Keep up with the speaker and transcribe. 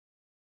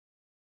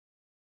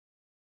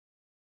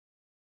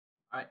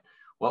All right.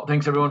 Well,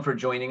 thanks everyone for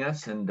joining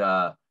us. And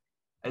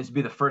this will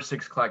be the first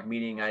 6 o'clock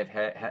meeting I've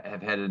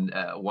had in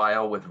a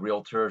while with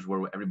realtors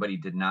where everybody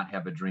did not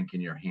have a drink in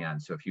your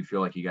hand. So if you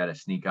feel like you got to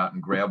sneak out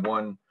and grab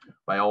one,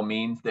 by all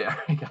means,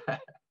 there.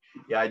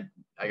 Yeah,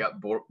 I got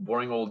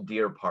boring old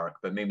Deer Park,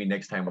 but maybe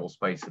next time we'll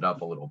spice it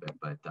up a little bit.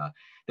 But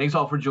thanks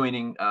all for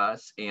joining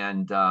us.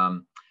 And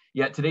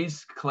yeah,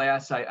 today's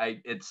class,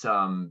 it's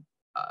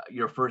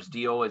your first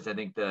deal is, I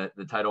think, the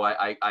title.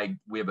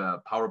 We have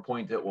a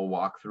PowerPoint that we'll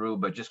walk through,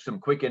 but just some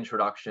quick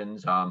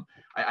introductions.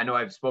 I know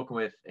I've spoken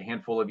with a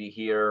handful of you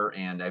here,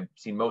 and I've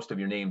seen most of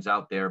your names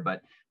out there.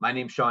 But my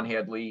name's Sean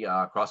Hadley,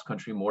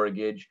 CrossCountry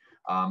Mortgage.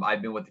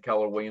 I've been with the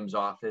Keller Williams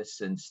office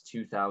since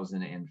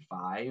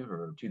 2005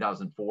 or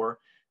 2004.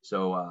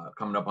 So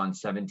coming up on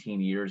 17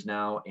 years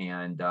now,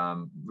 and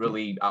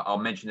really, I'll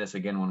mention this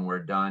again when we're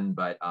done.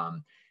 But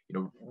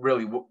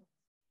really,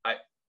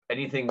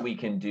 anything we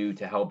can do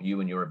to help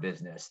you in your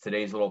business.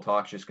 Today's little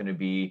talk is just going to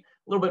be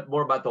a little bit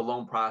more about the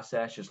loan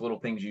process, just little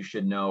things you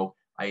should know.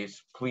 I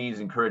please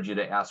encourage you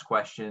to ask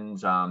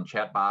questions,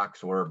 chat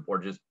box, or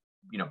just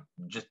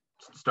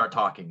start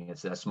talking.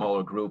 It's a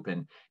smaller group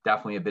and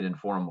definitely a bit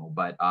informal.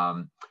 But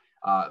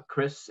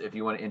Chris, if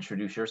you want to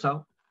introduce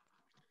yourself.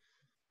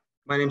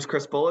 My name's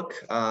Chris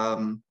Bullock.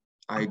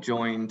 I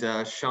joined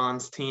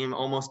Sean's team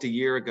almost a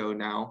year ago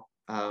now.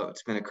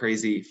 It's been a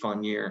crazy,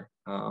 fun year.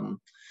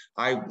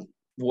 I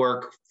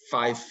work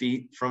 5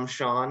 feet from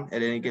Sean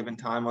at any given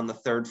time on the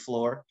 3rd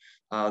floor,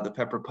 the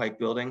Pepper Pike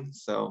building.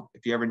 So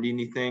if you ever need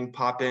anything,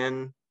 pop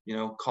in,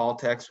 call,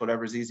 text,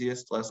 whatever's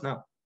easiest, let us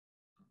know.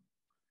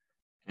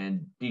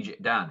 And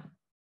Don.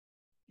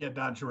 Yeah,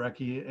 Don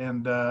Jarecki.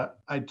 And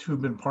I too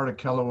have been part of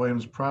Keller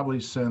Williams probably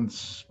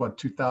since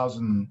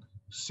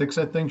 2006,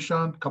 I think,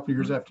 Sean, a couple of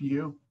years after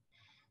you.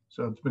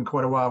 So it's been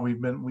quite a while.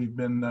 We've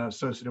been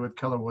associated with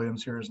Keller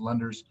Williams here as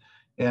lenders.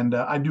 And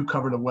I do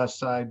cover the West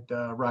Side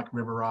Rocky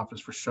River office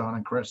for Sean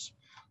and Chris.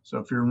 So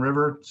if you're in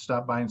River,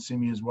 stop by and see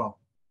me as well.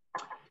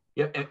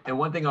 Yep. And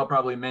one thing I'll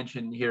probably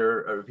mention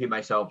here, or repeat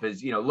myself,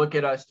 is, look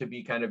at us to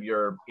be kind of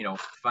your,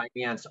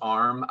 finance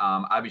arm.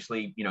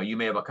 Obviously, you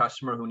may have a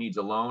customer who needs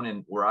a loan,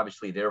 and we're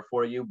obviously there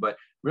for you. But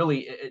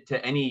really,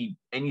 to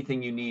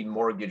anything you need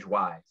mortgage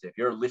wise, if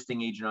you're a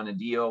listing agent on a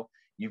deal,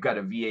 you've got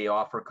a VA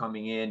offer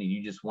coming in, and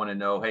you just want to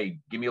know, hey,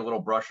 give me a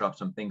little brush up,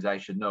 some things I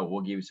should know.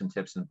 We'll give you some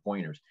tips and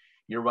pointers.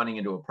 You're running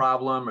into a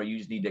problem, or you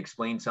just need to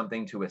explain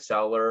something to a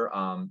seller,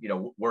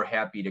 we're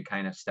happy to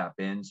kind of step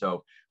in.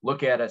 So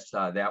look at us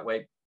that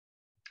way.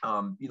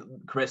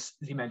 Chris,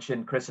 you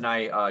mentioned Chris and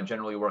I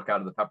generally work out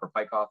of the Pepper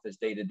Pike office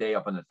day to day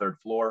up on the 3rd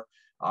floor.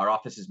 Our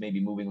offices may be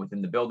moving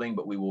within the building,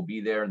 but we will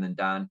be there. And then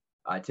Don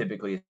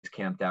typically is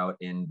camped out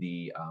in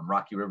the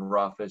Rocky River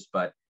office.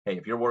 But hey,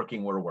 if you're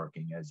working, we're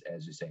working,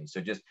 as you say. So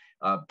just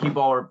keep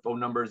all our phone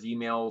numbers,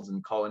 emails,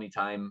 and call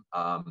anytime.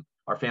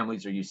 Our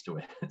families are used to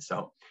it.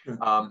 So,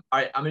 all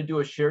right, I'm going to do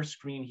a share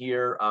screen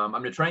here. I'm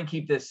going to try and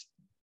keep this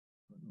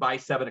by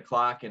 7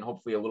 o'clock and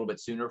hopefully a little bit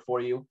sooner for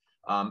you.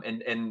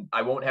 And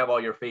I won't have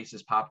all your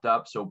faces popped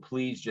up. So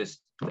please just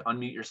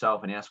unmute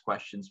yourself and ask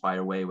questions, fire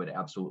away. Would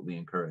absolutely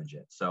encourage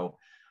it. So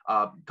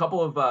a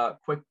couple of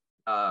quick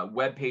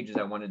web pages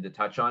I wanted to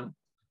touch on.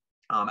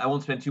 I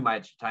won't spend too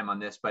much time on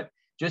this, but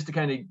just to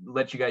kind of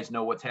let you guys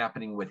know what's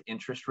happening with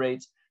interest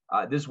rates.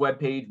 This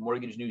webpage,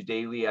 Mortgage News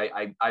Daily,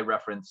 I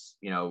reference,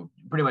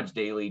 pretty much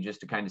daily just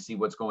to kind of see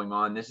what's going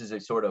on. This is a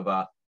sort of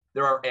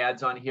there are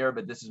ads on here,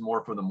 but this is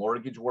more for the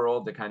mortgage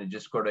world to kind of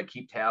just sort of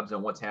keep tabs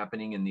on what's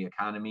happening in the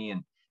economy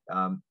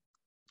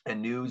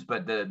and news.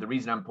 But the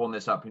reason I'm pulling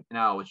this up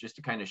now is just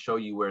to kind of show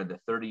you where the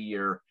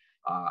 30-year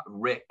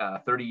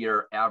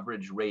 30-year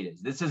average rate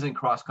is. This isn't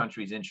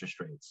CrossCountry's interest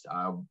rates.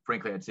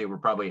 Frankly, I'd say we're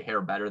probably a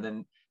hair better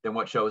than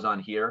what shows on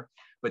here.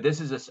 But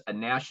this is a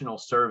national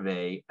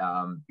survey,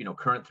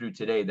 current through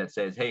today, that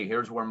says, hey,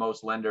 here's where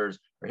most lenders,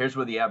 or here's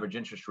where the average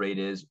interest rate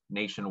is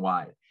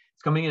nationwide.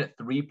 It's coming in at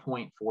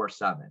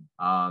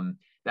 3.47.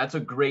 That's a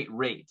great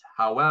rate.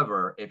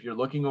 However, if you're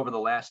looking over the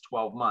last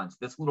 12 months,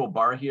 this little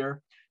bar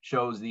here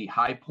shows the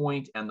high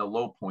point and the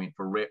low point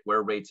for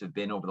where rates have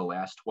been over the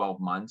last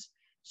 12 months.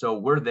 So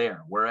we're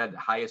there. We're at the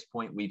highest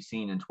point we've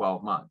seen in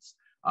 12 months.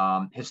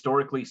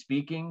 Historically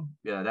speaking,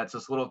 that's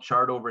this little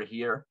chart over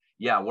here.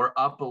 Yeah, we're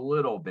up a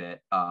little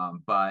bit,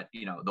 but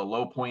the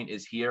low point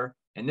is here.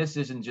 And this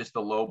isn't just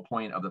the low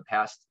point of the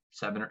past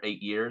 7 or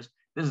 8 years.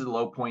 This is the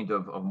low point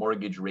of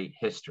mortgage rate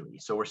history.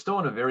 So we're still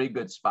in a very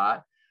good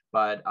spot.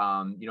 But,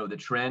 the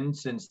trend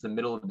since the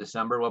middle of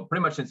December, well,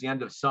 pretty much since the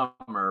end of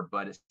summer,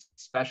 but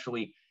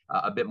especially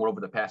a bit more over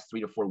the past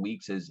 3 to 4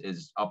 weeks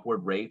is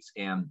upward rates.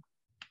 And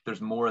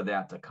there's more of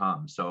that to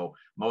come. So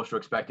most are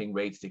expecting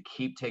rates to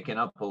keep taking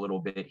up a little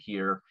bit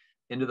here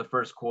into the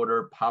first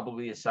quarter,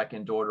 probably a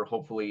second order,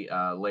 hopefully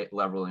late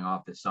leveling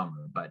off this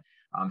summer. But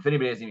if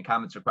anybody has any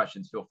comments or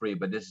questions, feel free.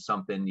 But this is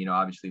something,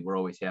 obviously we're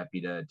always happy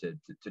to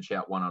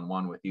chat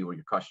one-on-one with you or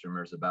your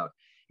customers about,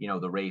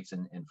 the rates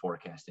and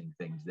forecasting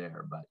things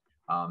there. But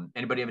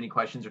anybody have any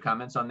questions or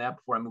comments on that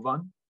before I move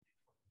on?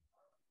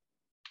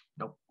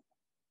 Nope.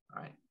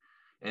 All right.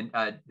 And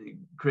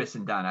Chris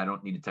and Don, I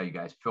don't need to tell you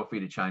guys, feel free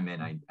to chime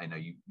in. I know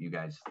you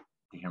guys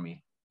hear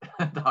me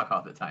talk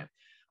all the time.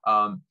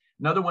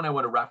 Another one I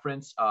want to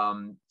reference,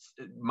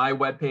 my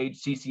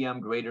webpage,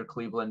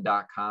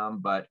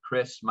 ccmgreatercleveland.com, but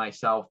Chris,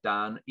 myself,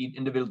 Don,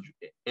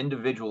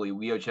 individually,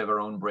 we each have our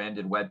own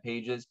branded web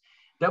pages.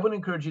 That would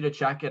encourage you to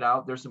check it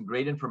out. There's some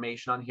great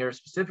information on here,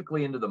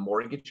 specifically into the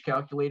mortgage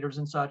calculators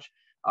and such.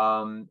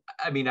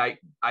 I mean,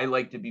 I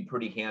like to be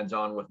pretty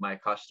hands-on with my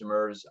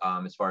customers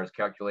as far as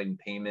calculating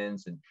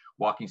payments and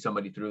walking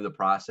somebody through the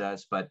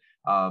process. But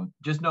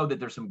just know that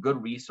there's some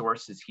good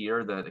resources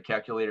here. The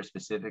calculator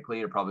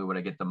specifically are probably what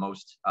I get the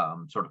most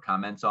sort of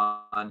comments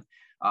on.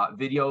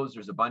 Videos,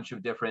 there's a bunch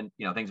of different,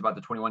 things about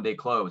the 21-day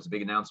close, a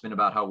big announcement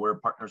about how we're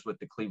partners with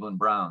the Cleveland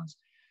Browns.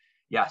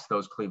 Yes,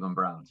 those Cleveland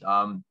Browns.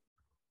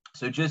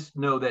 So just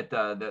know that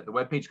the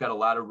webpage got a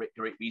lot of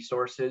great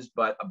resources,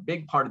 but a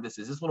big part of this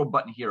is this little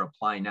button here,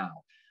 apply now.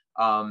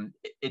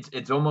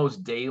 It's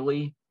almost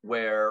daily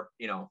where,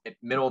 at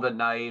middle of the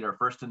night or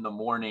first in the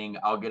morning,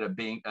 I'll get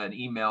an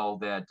email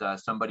that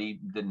somebody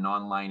did an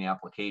online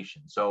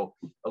application. So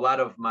a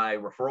lot of my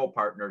referral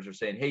partners are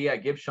saying, hey, yeah,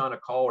 give Sean a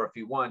call, or if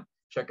you want,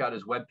 check out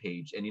his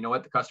webpage. And you know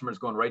what? The customer is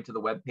going right to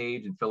the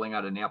webpage and filling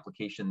out an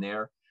application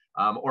there.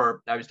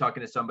 Or I was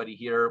talking to somebody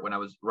here when I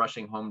was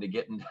rushing home to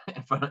get in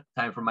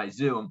time for my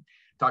Zoom,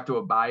 talked to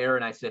a buyer,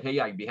 and I said, hey,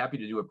 I'd be happy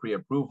to do a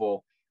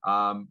pre-approval.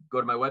 Go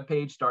to my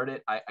webpage, start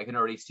it. I can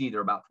already see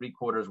they're about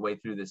 3/4 way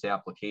through this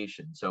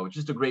application. So it's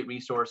just a great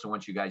resource. I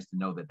want you guys to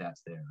know that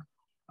that's there.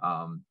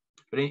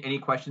 But any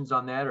questions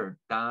on that, or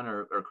Don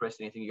or Chris,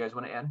 anything you guys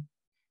want to add?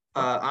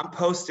 I'm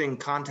posting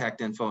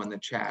contact info in the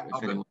chat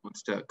if anyone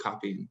wants to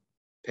copy and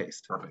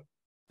paste. Perfect.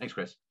 Thanks,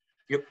 Chris.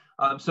 Yep.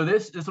 So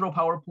this little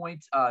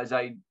PowerPoint, as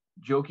I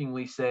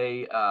jokingly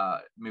say,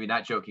 maybe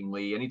not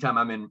jokingly, anytime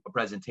I'm in a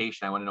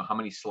presentation, I want to know how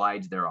many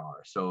slides there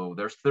are. So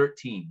there's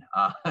 13.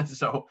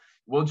 So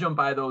we'll jump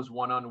by those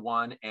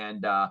one-on-one.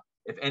 And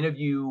if any of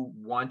you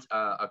want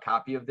a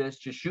copy of this,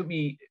 just shoot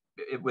me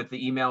with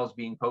the emails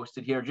being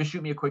posted here. Just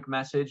shoot me a quick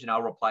message and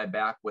I'll reply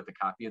back with a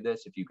copy of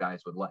this if you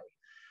guys would like.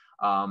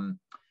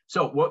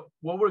 So what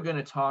we're going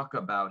to talk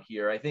about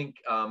here, I think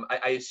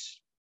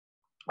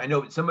I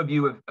know some of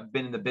you have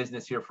been in the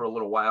business here for a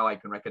little while. I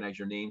can recognize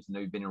your names. I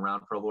know you've been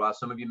around for a little while.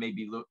 Some of you may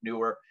be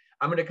newer.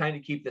 I'm going to kind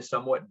of keep this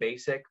somewhat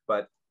basic,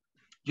 but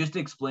just to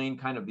explain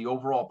kind of the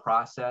overall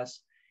process,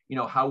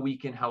 how we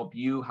can help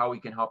you, how we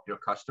can help your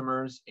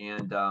customers.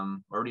 And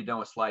we're already done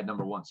with slide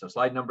number 1. So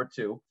slide number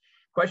 2,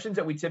 questions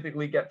that we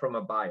typically get from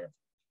a buyer.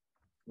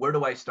 Where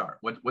do I start?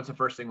 What's the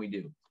first thing we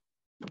do?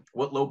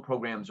 What loan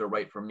programs are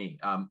right for me?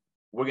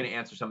 We're going to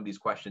answer some of these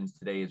questions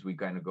today as we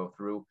kind of go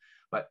through,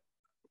 but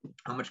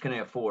how much can I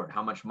afford?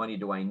 How much money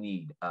do I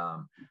need?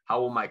 How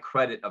will my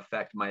credit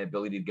affect my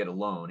ability to get a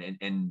loan?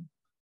 And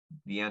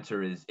the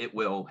answer is it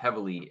will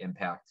heavily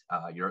impact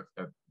your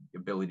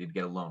ability to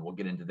get a loan. We'll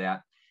get into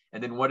that.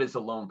 And then what is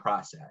the loan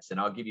process? And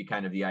I'll give you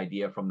kind of the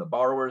idea from the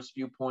borrower's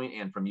viewpoint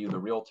and from you, the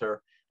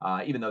realtor,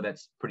 even though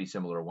that's pretty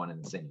similar, one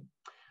and the same.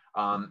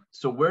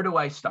 So where do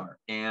I start?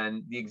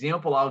 And the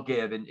example I'll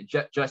give, and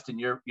Justin,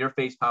 your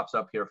face pops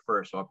up here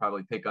first, so I'll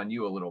probably pick on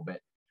you a little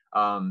bit.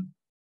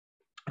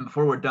 And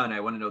before we're done, I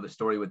want to know the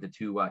story with the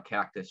 2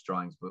 cactus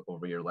drawings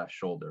over your left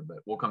shoulder, but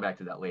we'll come back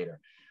to that later.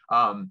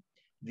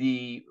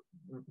 The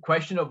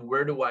question of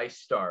where do I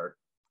start,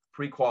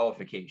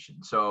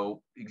 pre-qualification.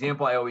 So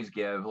example I always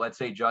give, let's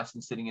say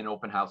Justin's sitting in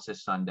open house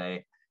this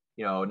Sunday,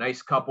 a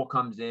nice couple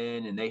comes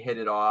in and they hit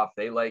it off.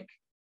 They like,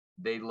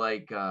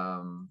 sorry,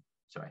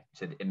 I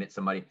said admit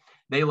somebody.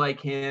 They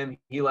like him,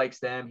 he likes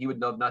them. He would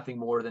know nothing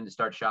more than to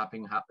start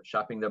shopping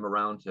them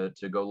around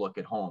to go look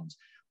at homes.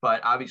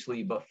 But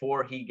obviously,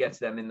 before he gets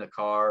them in the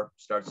car,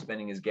 starts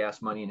spending his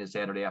gas money and his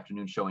Saturday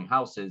afternoon showing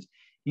houses,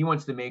 he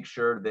wants to make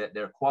sure that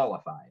they're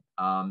qualified.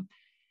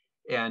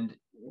 And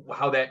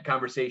how that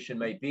conversation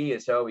might be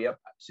is, oh, yep,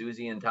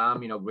 Susie and Tom,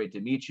 great to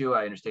meet you.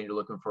 I understand you're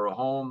looking for a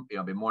home.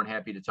 I'll be more than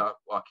happy to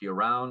walk you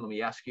around. Let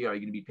me ask you, are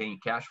you going to be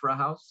paying cash for a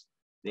house?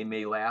 They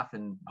may laugh,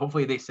 and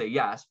hopefully they say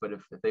yes. But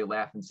if they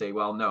laugh and say,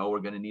 well, no, we're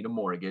going to need a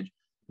mortgage.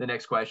 The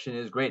next question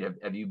is, great,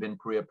 have you been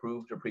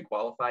pre-approved or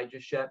pre-qualified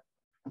just yet?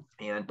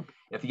 And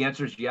if the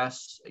answer is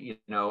yes,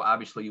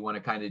 obviously you want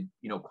to kind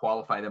of,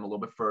 qualify them a little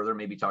bit further,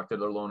 maybe talk to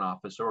their loan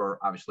officer, or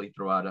obviously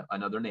throw out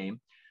another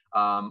name.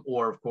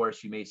 Or of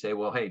course you may say,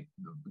 well, hey,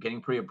 getting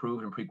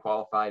pre-approved and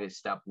pre-qualified is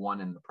step 1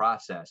 in the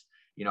process.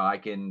 I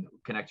can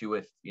connect you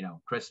with,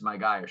 Chris is my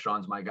guy, or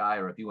Sean's my guy,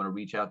 or if you want to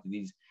reach out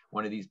to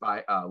one of these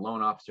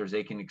loan officers,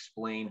 they can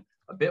explain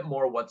a bit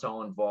more what's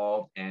all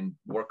involved and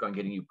work on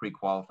getting you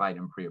pre-qualified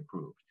and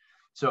pre-approved.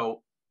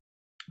 So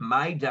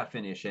my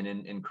definition,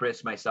 and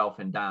Chris, myself,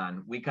 and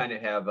Don, we kind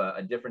of have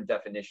a different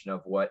definition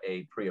of what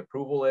a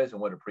pre-approval is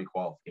and what a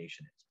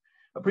pre-qualification is.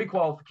 A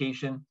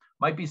pre-qualification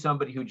might be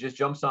somebody who just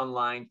jumps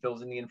online,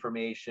 fills in the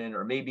information,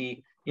 or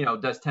maybe,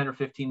 does 10 or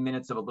 15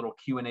 minutes of a little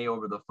Q&A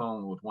over the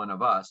phone with one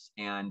of us.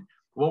 And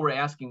what we're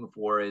asking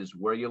for is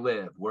where you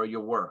live, where you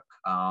work,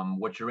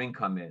 what your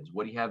income is,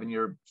 what do you have in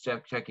your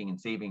checking and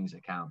savings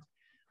account.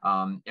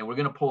 And we're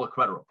going to pull a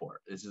credit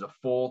report. This is a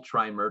full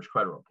tri-merge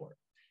credit report.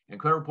 And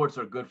credit reports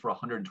are good for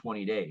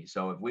 120 days.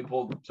 So if we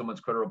pulled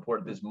someone's credit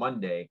report this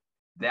Monday,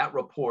 that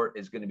report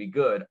is going to be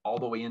good all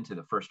the way into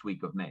the first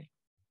week of May.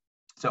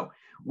 So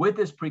with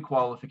this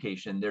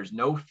pre-qualification, there's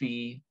no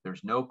fee,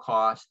 there's no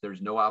cost,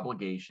 there's no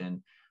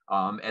obligation.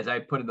 As I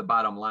put in the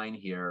bottom line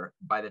here,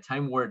 by the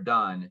time we're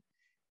done,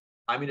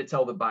 I'm going to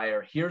tell the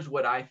buyer, here's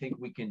what I think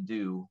we can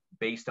do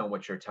based on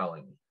what you're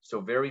telling me.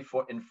 So very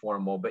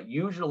informal, but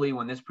usually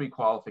when this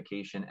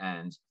pre-qualification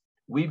ends,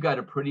 we've got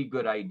a pretty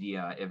good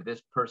idea if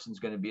this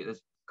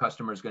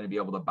customer is going to be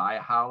able to buy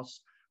a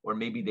house, or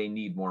maybe they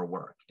need more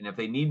work. And if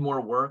they need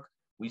more work,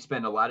 we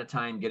spend a lot of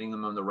time getting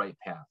them on the right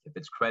path. If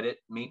it's credit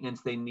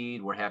maintenance they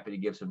need, we're happy to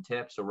give some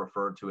tips or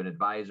refer to an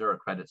advisor, a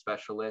credit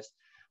specialist.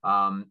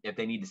 If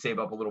they need to save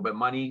up a little bit of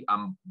money,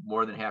 I'm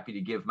more than happy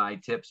to give my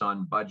tips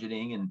on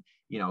budgeting and,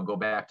 go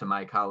back to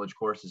my college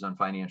courses on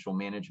financial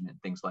management,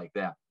 things like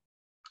that.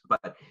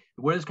 But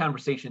where this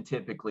conversation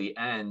typically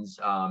ends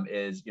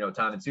is,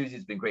 Tom and Susie,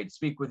 it's been great to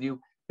speak with you.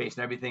 Based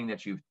on everything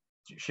that you've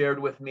shared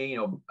with me,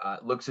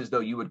 looks as though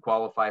you would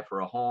qualify for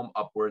a home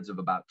upwards of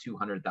about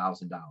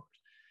 $200,000.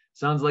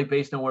 Sounds like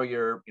based on where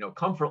your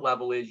comfort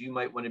level is, you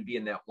might want to be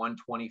in that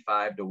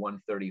 125 to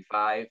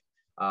 135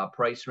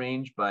 price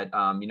range. But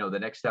the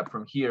next step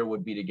from here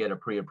would be to get a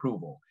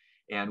pre-approval,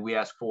 and we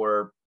ask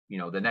for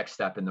the next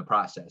step in the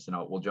process, and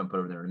we'll jump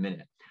over there in a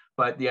minute.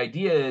 But the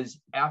idea is,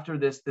 after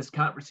this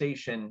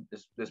conversation,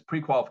 this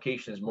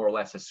pre-qualification is more or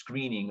less a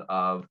screening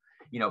of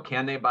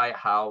can they buy a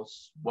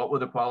house, what will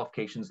the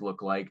qualifications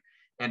look like,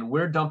 and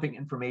we're dumping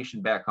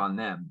information back on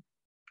them.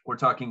 We're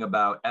talking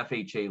about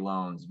FHA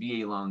loans,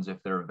 VA loans if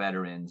they're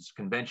veterans,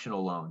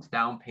 conventional loans,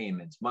 down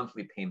payments,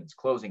 monthly payments,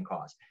 closing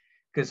costs.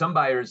 Because some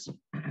buyers,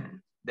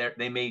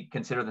 they may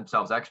consider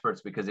themselves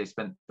experts because they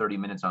spent 30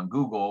 minutes on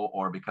Google,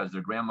 or because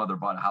their grandmother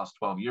bought a house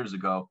 12 years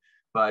ago.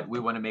 But we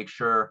want to make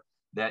sure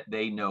that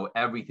they know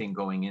everything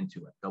going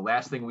into it. The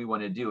last thing we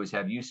want to do is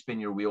have you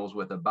spin your wheels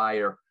with a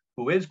buyer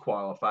who is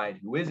qualified,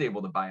 who is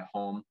able to buy a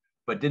home,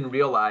 but didn't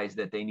realize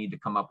that they need to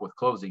come up with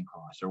closing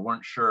costs,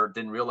 or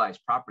didn't realize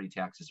property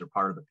taxes are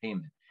part of the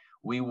payment.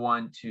 We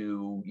want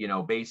to,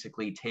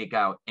 basically take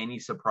out any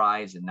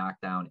surprise and knock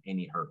down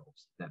any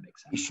hurdles. If that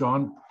makes sense. Hey,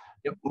 Sean,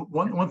 yep.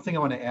 One thing I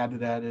want to add to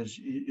that is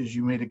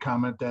you made a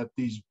comment that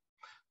these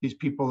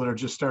people that are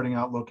just starting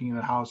out looking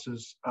at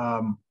houses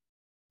are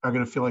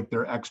going to feel like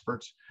they're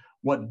experts.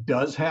 What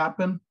does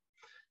happen,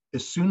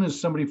 as soon as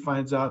somebody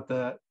finds out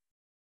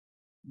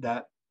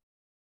that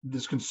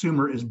this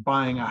consumer is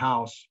buying a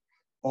house,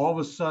 all of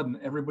a sudden,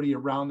 everybody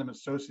around them,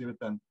 associated with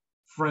them,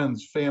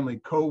 friends, family,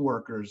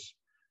 co-workers,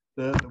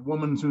 the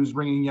woman who's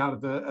ringing you out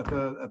at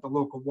the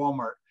local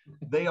Walmart,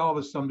 they all of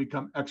a sudden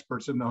become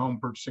experts in the home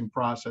purchasing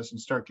process and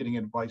start getting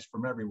advice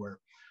from everywhere.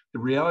 The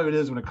reality of it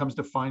is, when it comes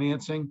to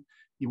financing,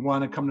 you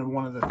want to come to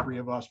one of the three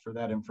of us for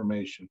that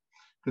information,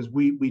 because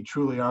we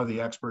truly are the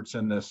experts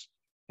in this.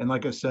 And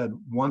like I said,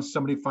 once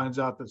somebody finds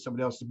out that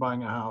somebody else is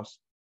buying a house,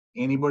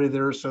 anybody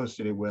they're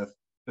associated with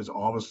is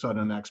all of a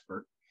sudden an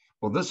expert.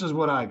 Well, this is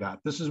what I got.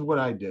 This is what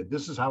I did.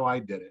 This is how I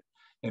did it.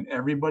 And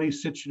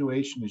everybody's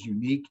situation is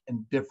unique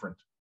and different.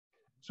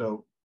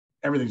 So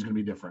everything's going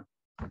to be different.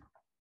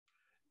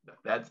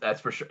 That's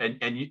for sure.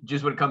 And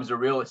just when it comes to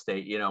real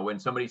estate, when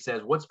somebody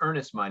says, what's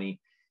earnest money?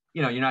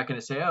 You're not going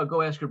to say, oh,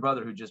 go ask your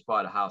brother who just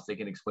bought a house. They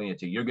can explain it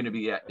to you. You're going to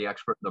be the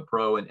expert, the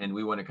pro, and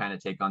we want to kind of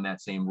take on that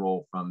same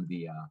role from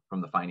the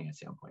finance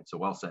standpoint. So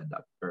well said,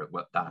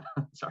 Don.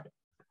 Sorry.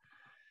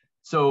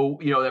 So,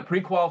 that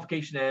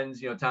pre-qualification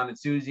ends, Tom and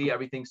Susie,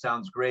 everything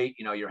sounds great.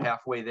 You're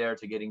halfway there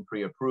to getting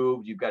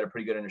pre-approved. You've got a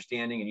pretty good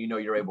understanding, and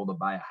you're able to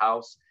buy a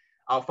house.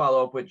 I'll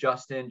follow up with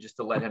Justin just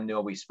to let him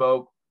know we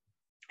spoke.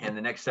 And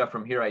the next step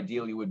from here,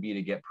 ideally, would be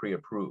to get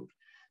pre-approved.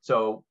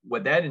 So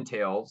what that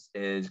entails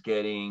is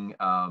getting,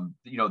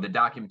 the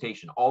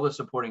documentation, all the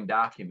supporting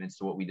documents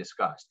to what we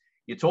discussed.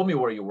 You told me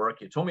where you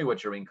work. You told me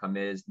what your income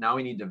is. Now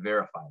we need to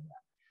verify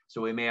that.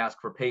 So we may ask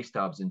for pay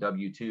stubs and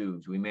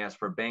W-2s. We may ask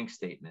for bank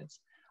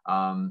statements.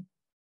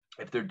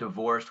 If they're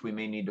divorced, we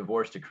may need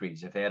divorce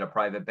decrees. If they had a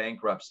private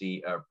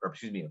bankruptcy, a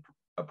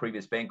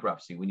previous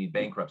bankruptcy, we need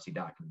bankruptcy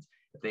documents.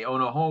 If they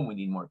own a home, we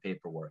need more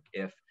paperwork.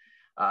 If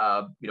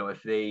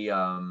they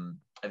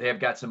have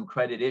got some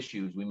credit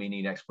issues, we may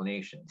need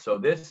explanation. So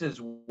this is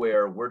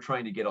where we're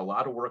trying to get a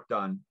lot of work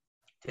done,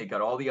 take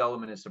out all the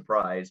element of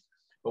surprise.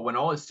 But when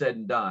all is said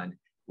and done,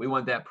 we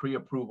want that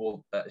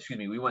pre-approval,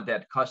 we want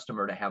that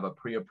customer to have a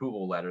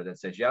pre-approval letter that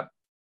says, yep,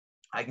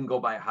 I can go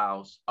buy a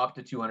house up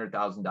to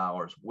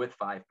 $200,000 with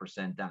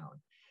 5% down.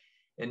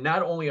 And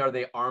not only are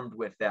they armed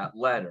with that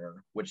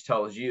letter, which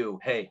tells you,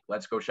 hey,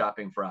 let's go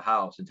shopping for a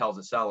house, and tells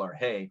the seller,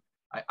 hey,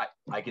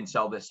 I can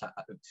sell this,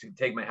 to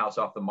take my house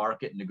off the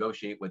market and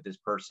negotiate with this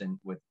person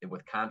with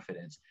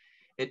confidence.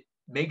 It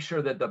makes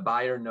sure that the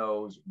buyer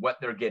knows what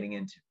they're getting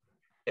into.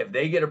 If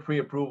they get a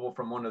pre-approval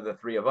from one of the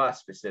three of us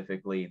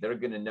specifically, they're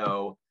going to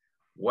know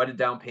what a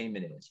down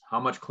payment is, how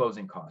much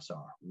closing costs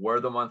are, where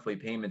the monthly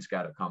payments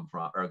are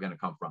going to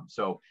come from.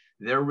 So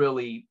they're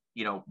really,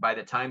 by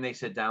the time they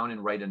sit down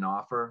and write an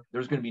offer,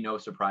 there's going to be no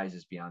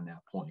surprises beyond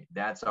that point.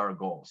 That's our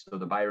goal. So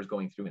the buyer's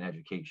going through an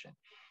education.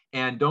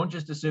 And don't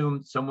just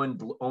assume someone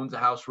owns a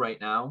house right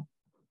now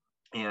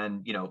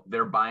and, you know,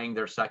 they're buying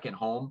their second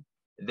home.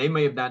 They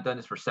may have not done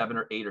this for 7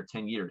 or 8 or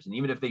 10 years. And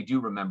even if they do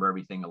remember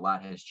everything, a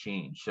lot has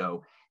changed.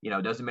 So, you know,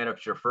 it doesn't matter if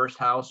it's your first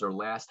house or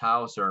last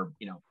house or,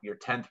 you know, your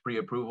 10th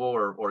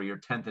pre-approval or your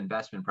 10th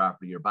investment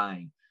property you're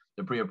buying,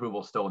 the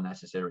pre-approval is still a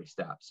necessary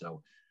step.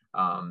 So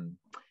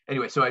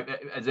anyway, so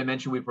as I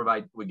mentioned,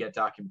 we get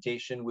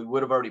documentation. We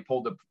would have already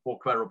pulled the full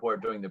credit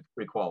report during the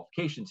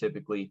pre-qualification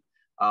typically,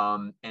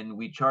 and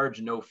we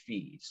charge no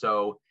fee.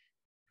 So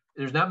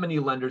there's not many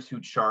lenders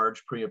who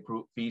charge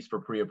fees for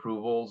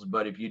pre-approvals,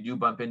 but if you do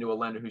bump into a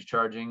lender who's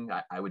charging,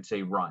 I would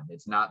say run.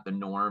 It's not the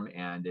norm,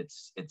 and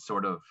it's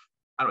sort of,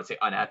 I don't say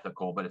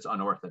unethical, but it's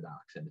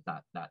unorthodox and it's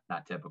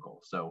not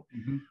typical. So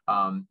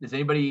does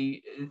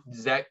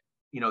that,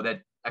 you know,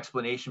 that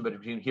explanation, but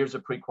between here's a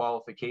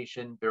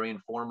pre-qualification, very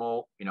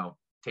informal, you know,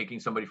 taking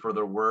somebody for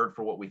their word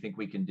for what we think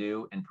we can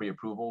do, and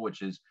pre-approval,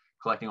 which is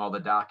collecting all the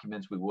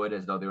documents we would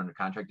as though they're under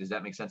contract. Does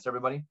that make sense to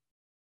everybody?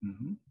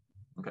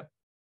 Okay.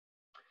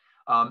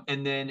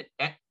 And then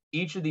at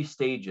each of these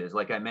stages,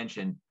 like I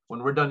mentioned,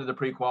 when we're done to the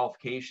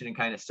pre-qualification and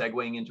kind of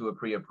segueing into a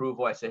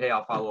pre-approval, I say, hey,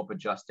 I'll follow up with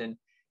Justin.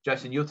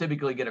 Justin, you'll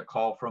typically get a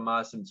call from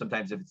us. And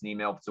sometimes if it's an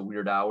email, if it's a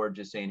weird hour,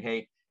 just saying,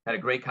 hey, had a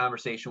great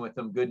conversation with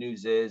them. Good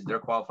news is they're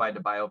qualified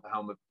to buy a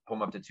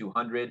home up to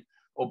 200.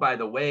 Oh, by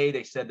the way,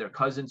 they said their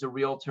cousin's a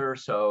realtor.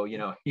 So, you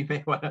know, you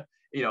may want to,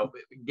 you know,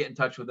 get in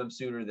touch with them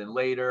sooner than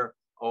later.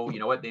 Oh, you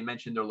know what? They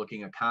mentioned they're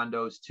looking at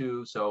condos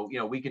too. So, you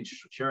know, we can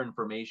share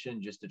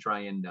information just to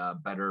try and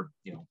better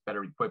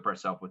equip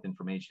ourselves with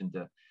information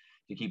to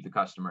keep the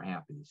customer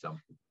happy. So,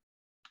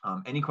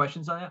 any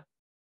questions on that?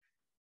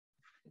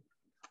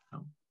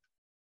 No?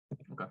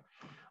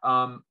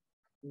 Okay.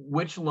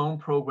 Which loan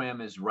program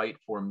is right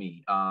for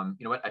me? You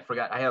know what? I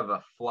forgot. I have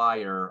a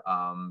flyer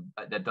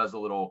that does a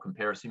little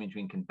comparison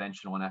between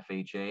conventional and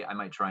FHA. I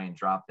might try and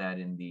drop that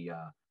in the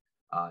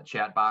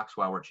chat box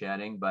while we're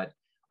chatting. But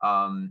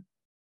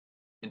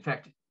in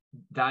fact,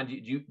 Don, do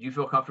you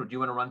feel comfortable? Do you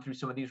want to run through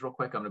some of these real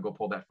quick? I'm going to go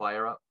pull that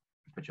flyer up.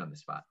 Put you on the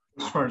spot.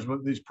 As far as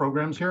what these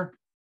programs here?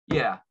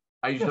 Yeah.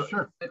 Yeah,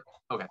 sure.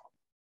 Okay.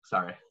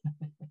 Sorry.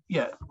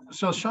 Yeah.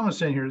 So Sean was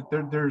saying here,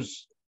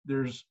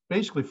 there's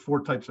basically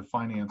 4 types of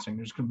financing.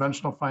 There's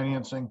conventional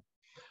financing,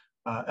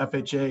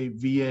 FHA,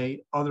 VA,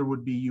 other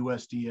would be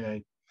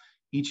USDA.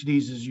 Each of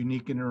these is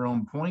unique in their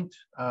own point.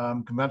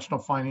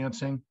 Conventional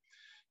financing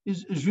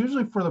is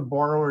usually for the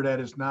borrower that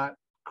is not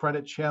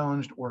credit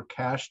challenged or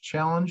cash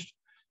challenged.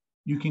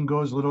 You can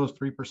go as little as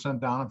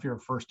 3% down if you're a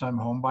first-time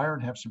home buyer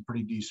and have some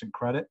pretty decent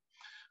credit.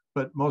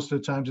 But most of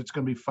the times it's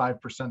going to be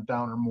 5%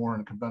 down or more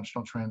in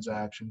conventional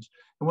transactions.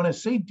 And when I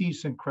say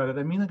decent credit,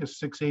 I mean like a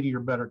 680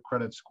 or better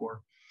credit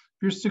score.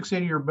 If you're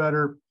 680 or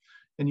better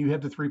and you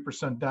have the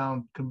 3%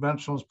 down,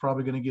 conventional is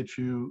probably going to get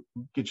you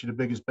the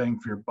biggest bang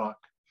for your buck.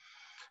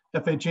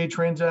 FHA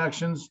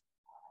transactions,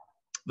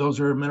 those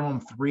are a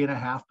minimum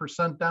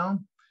 3.5%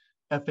 down.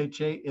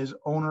 FHA is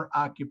owner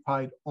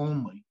occupied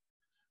only,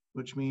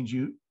 which means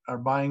you are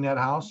buying that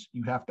house,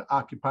 you have to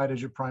occupy it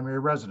as your primary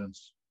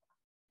residence.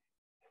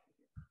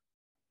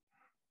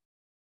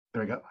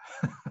 There we go.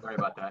 Sorry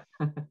about that.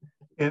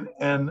 and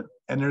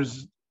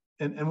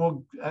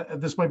we'll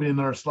this might be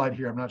another slide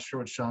here. I'm not sure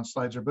what Sean's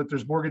slides are, but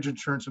there's mortgage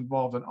insurance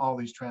involved in all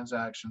these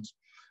transactions.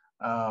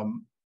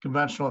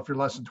 Conventional, if you're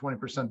less than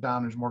 20%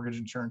 down, there's mortgage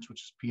insurance,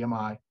 which is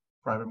PMI,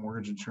 private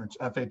mortgage insurance.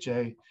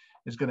 FHA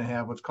is going to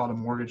have what's called a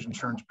mortgage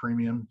insurance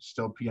premium,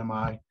 still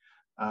PMI,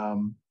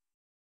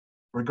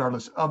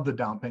 regardless of the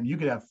down payment. You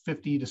could have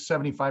 50 to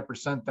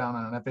 75% down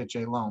on an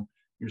FHA loan.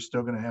 You're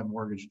still going to have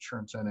mortgage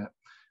insurance in it.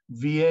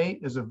 VA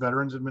is a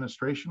Veterans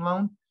Administration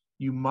loan.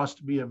 You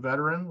must be a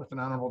veteran with an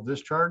honorable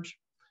discharge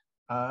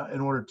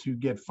in order to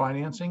get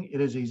financing.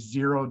 It is a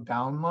 0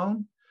 down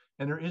loan,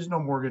 and there is no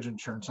mortgage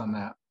insurance on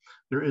that.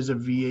 There is a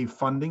VA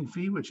funding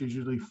fee, which is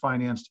usually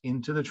financed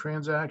into the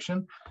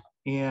transaction.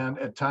 And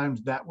at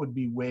times that would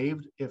be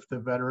waived if the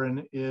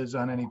veteran is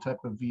on any type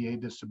of VA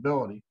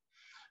disability.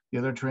 The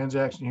other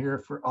transaction here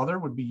for other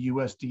would be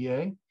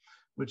USDA,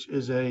 which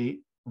is a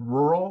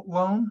rural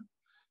loan.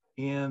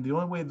 And the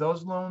only way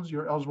those loans,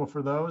 you're eligible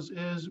for those,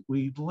 is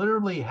we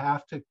literally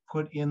have to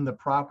put in the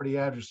property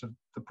address of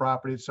the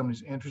property that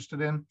somebody's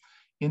interested in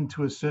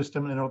into a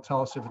system, and it'll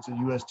tell us if it's a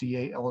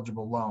USDA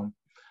eligible loan.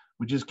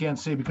 We just can't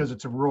say because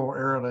it's a rural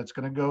area that's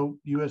going to go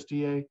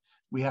USDA.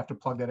 We have to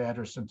plug that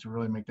address in to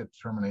really make that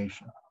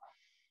determination.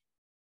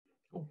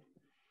 Cool.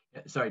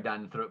 Sorry,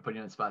 Don, putting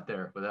you on the spot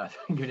there, but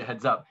giving you a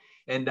heads up.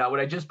 And what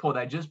I just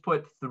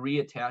put 3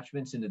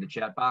 attachments into the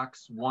chat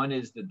box. One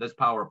is this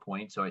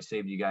PowerPoint, so I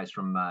saved you guys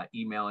from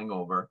emailing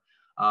over.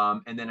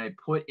 And then I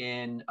put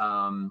in,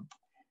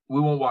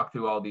 we won't walk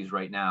through all these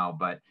right now,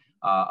 but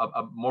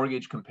a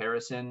mortgage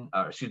comparison,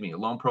 a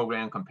loan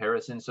program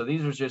comparison. So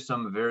these are just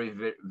some very,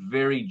 very,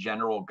 very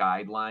general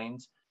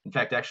guidelines. In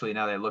fact, actually,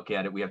 now that I look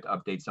at it, we have to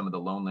update some of the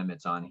loan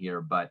limits on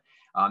here. But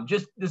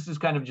this is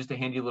kind of just a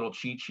handy little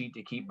cheat sheet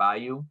to keep by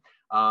you.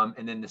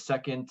 And then the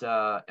second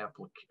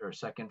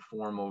second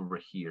form over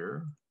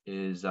here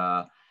is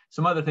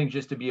Some other things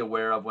just to be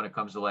aware of when it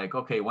comes to like,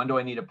 okay, when do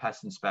I need a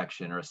pest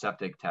inspection or a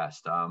septic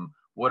test?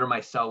 What are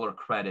my seller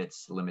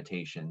credits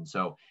limitations?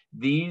 So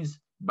these,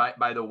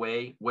 by the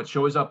way, what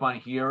shows up on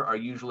here are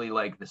usually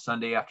like the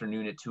Sunday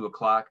afternoon at 2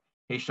 o'clock.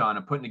 Hey, Sean,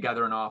 I'm putting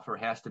together an offer,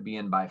 has to be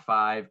in by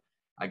 5.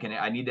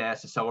 I need to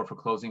ask the seller for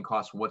closing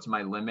costs. What's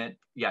my limit?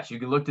 Yes, you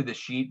can look to the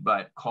sheet,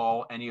 but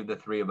call any of the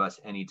 3 of us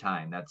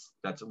anytime.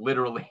 That's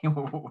literally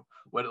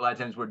what a lot of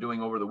times we're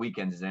doing over the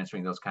weekends is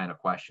answering those kind of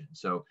questions.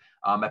 So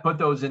I put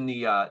those in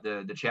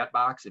the chat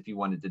box if you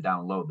wanted to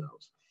download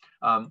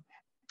those.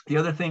 The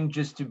other thing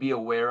just to be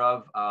aware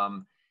of,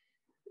 on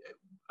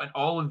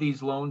all of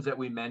these loans that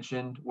we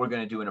mentioned, we're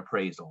going to do an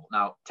appraisal.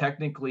 Now,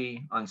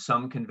 technically, on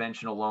some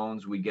conventional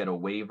loans, we get a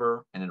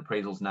waiver and an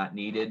appraisal is not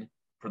needed.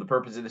 For the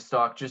purpose of this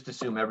talk, just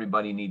assume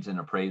everybody needs an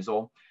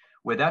appraisal.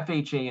 With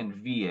FHA and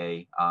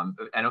VA,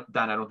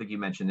 Don, I don't think you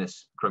mentioned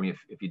this, Crummy,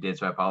 if you did,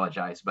 so I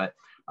apologize. But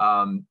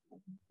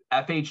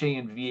FHA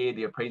and VA,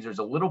 the appraiser is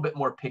a little bit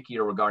more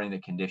pickier regarding the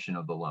condition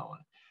of the loan.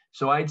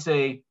 So I'd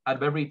say out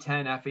of every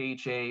 10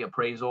 FHA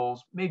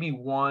appraisals, maybe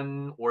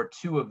 1 or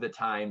 2 of the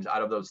times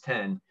out of those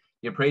 10,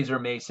 the appraiser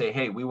may say,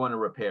 hey, we want to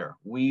repair.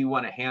 We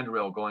want a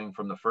handrail going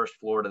from the first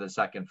floor to the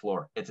second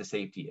floor. It's a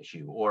safety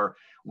issue. Or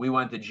we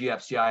want the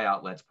GFCI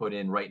outlets put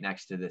in right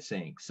next to the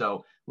sink.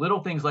 So little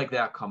things like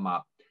that come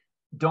up.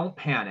 Don't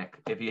panic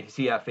if you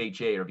see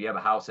FHA or if you have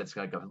a house that's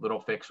like a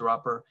little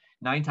fixer-upper.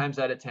 9 times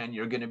out of 10,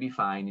 you're going to be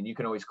fine. And you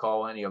can always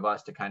call any of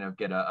us to kind of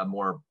get a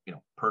more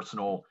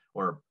personal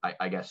or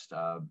I guess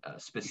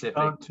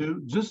specific.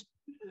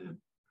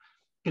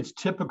 It's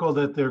typical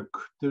that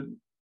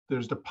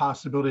there's the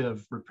possibility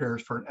of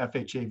repairs for an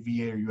FHA,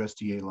 VA, or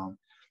USDA loan.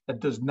 That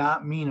does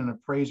not mean an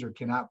appraiser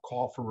cannot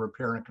call for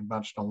repair in a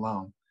conventional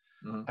loan.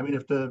 Mm-hmm. I mean,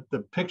 if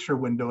the picture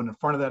window in the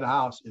front of that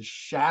house is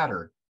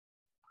shattered,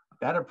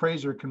 that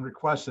appraiser can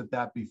request that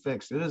that be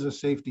fixed. It is a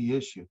safety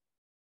issue.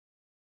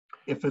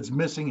 If it's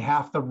missing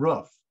half the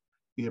roof,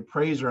 the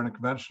appraiser in a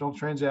conventional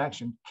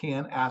transaction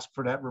can ask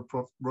for that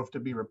roof to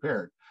be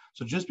repaired.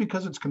 So just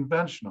because it's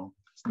conventional,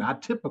 it's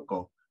not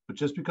typical, but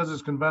just because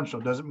it's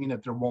conventional doesn't mean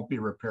that there won't be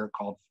a repair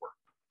called for.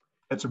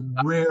 It's a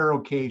rare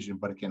occasion,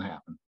 but it can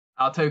happen.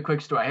 I'll tell you a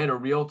quick story. I had a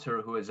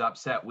realtor who was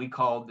upset. We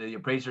called, the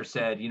appraiser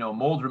said,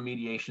 mold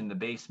remediation in the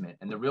basement.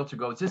 And the realtor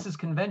goes, this is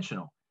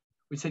conventional.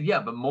 We said, yeah,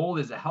 but mold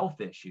is a health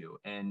issue.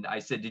 And I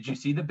said, did you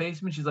see the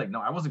basement? She's like,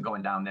 no, I wasn't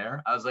going down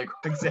there. I was like,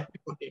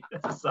 exactly.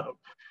 So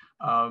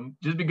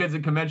just because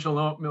it's a conventional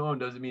loan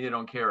doesn't mean they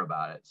don't care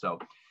about it. So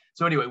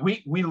anyway,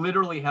 we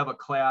literally have a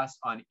class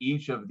on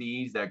each of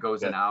these that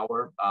goes an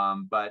hour.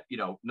 But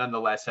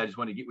nonetheless, we just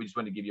want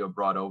to give you a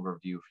broad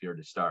overview here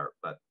to start.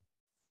 But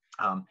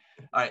all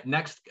right,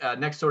 next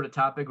sort of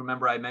topic.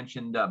 Remember, I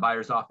mentioned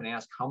buyers often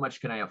ask, how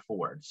much can I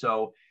afford?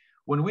 So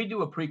when we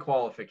do a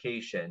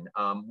pre-qualification,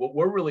 what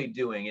we're really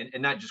doing,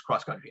 and not just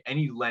CrossCountry,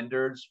 any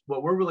lenders,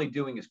 what we're really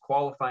doing is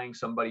qualifying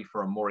somebody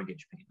for a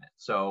mortgage payment.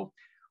 So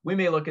we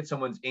may look at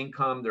someone's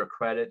income, their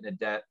credit, and a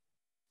debt.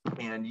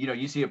 And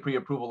you see a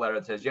pre-approval letter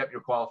that says, yep, you're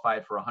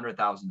qualified for a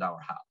 $100,000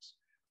 house.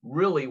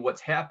 Really,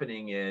 what's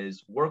happening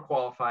is we're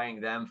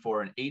qualifying them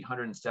for an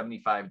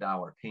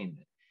 $875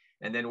 payment.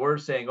 And then we're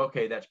saying,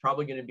 okay, that's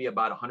probably going to be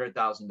about a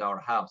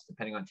 $100,000 house,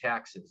 depending on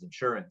taxes,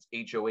 insurance,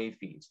 HOA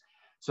fees.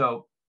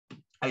 So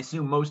I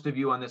assume most of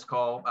you on this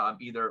call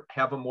either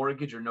have a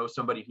mortgage or know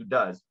somebody who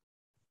does.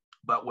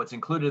 But what's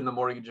included in the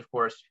mortgage, of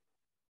course,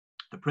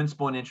 the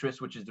principal and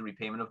interest, which is the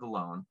repayment of the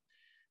loan,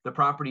 the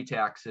property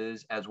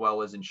taxes, as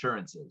well as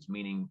insurances,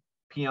 meaning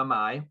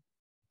PMI,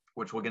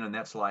 which we'll get on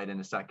that slide in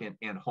a second,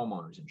 and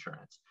homeowners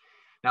insurance.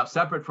 Now,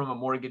 separate from a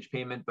mortgage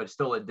payment, but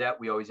still a debt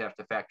we always have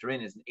to factor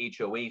in is an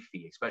HOA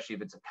fee, especially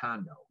if it's a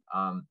condo.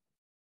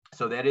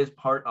 So that is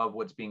part of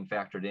what's being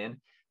factored in.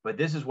 But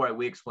this is why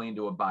we explain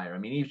to a buyer. I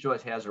mean, each of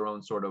us has our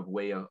own sort of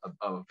way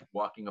of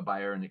walking a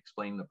buyer and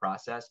explaining the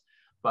process.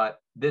 But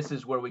this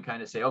is where we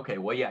kind of say, okay,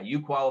 well, yeah,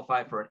 you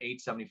qualify for an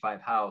 $875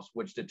 house,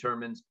 which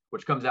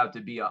comes out to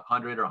be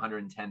 $100,000 or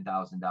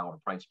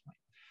 $110,000 price point.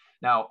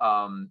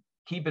 Now,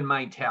 keep in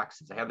mind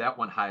taxes. I have that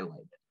one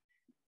highlighted.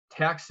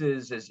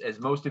 Taxes, as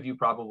most of you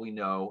probably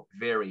know,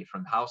 vary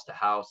from house to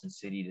house and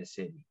city to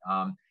city.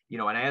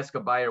 When I ask a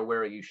buyer, where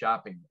are you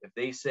shopping? If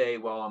they say,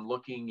 well, I'm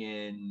looking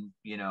in,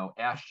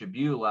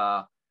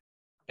 Ashtabula,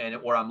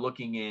 or I'm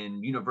looking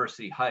in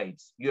University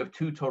Heights, you have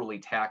two totally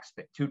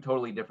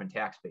different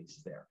tax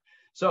bases there.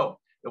 So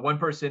the one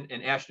person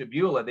in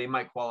Ashtabula, they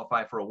might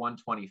qualify for a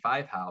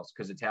 125 house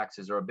because the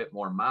taxes are a bit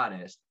more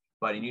modest.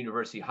 But in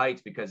University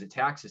Heights, because the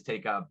taxes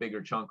take a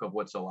bigger chunk of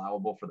what's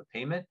allowable for the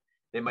payment,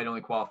 they might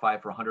only qualify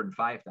for a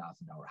 $105,000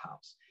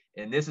 house.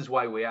 And this is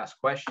why we ask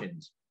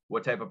questions.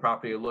 What type of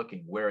property are you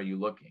looking? Where are you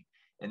looking?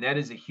 And that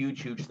is a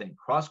huge, huge thing.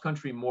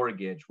 CrossCountry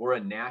Mortgage, we're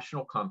a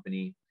national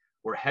company.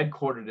 We're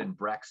headquartered in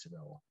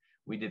Brecksville.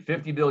 We did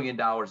 $50 billion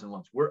in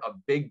loans. We're a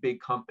big,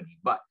 big company,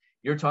 but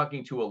you're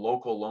talking to a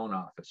local loan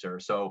officer.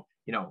 So,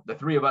 the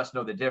 3 of us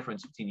know the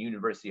difference between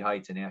University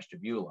Heights and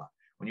Ashtabula.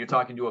 When you're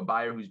talking to a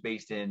buyer who's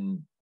based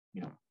in,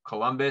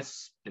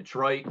 Columbus,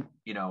 Detroit,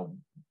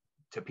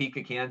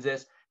 Topeka,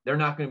 Kansas, they're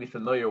not going to be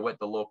familiar with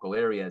the local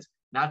areas.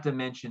 not to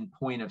mention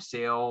point of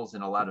sales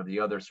and a lot of the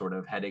other sort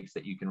of headaches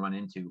that you can run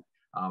into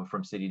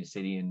from city to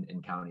city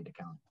and county to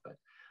county. But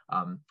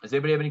does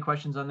anybody have any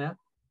questions on that?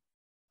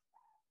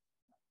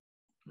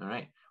 All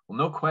right. Well,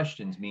 no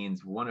questions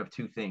means one of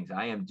two things.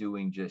 I am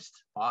doing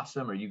just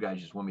awesome, or you guys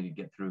just want me to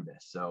get through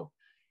this. So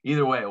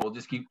either way, we'll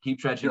just keep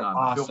trudging on.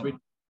 Awesome. Feel free.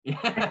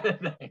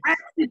 I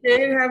actually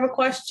did have a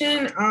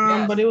question,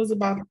 Yes. but it was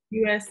about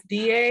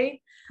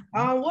USDA.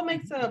 What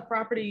makes a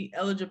property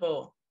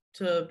eligible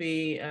to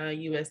be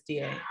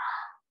USDA?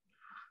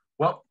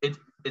 Well,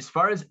 as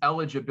far as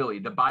eligibility,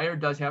 the buyer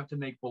does have to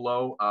make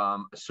below a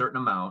certain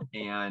amount,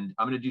 and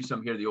I'm going to do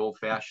some here the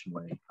old-fashioned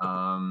way.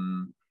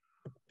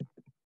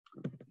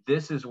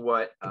 This is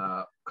what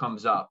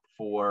comes up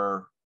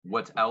for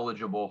what's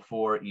eligible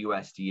for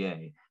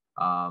USDA.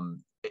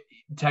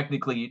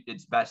 Technically,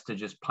 it's best to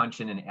just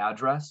punch in an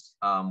address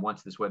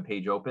once this web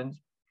page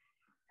opens.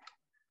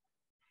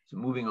 So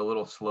moving a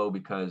little slow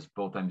because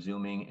both I'm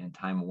zooming and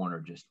Time Warner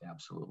just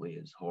absolutely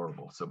is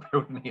horrible. So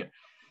bear with me.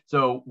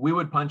 So we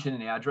would punch in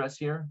an address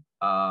here.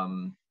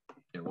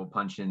 We'll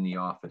punch in the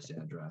office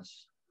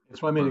address.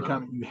 That's why I made a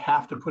comment. You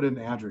have to put in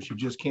an address. You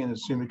just can't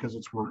assume because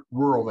it's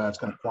rural that's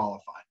going to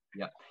qualify.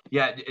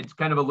 Yeah, it's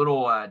kind of a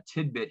little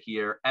tidbit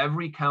here.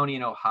 Every county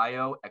in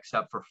Ohio,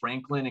 except for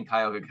Franklin and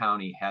Cuyahoga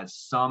County, has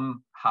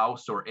some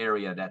house or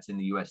area that's in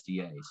the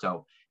USDA.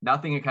 So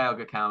nothing in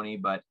Cuyahoga County,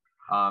 but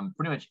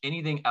pretty much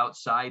anything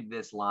outside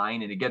this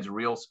line, and it gets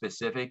real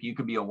specific. You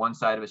could be on one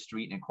side of a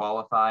street and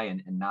qualify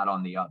and not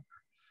on the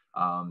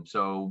other.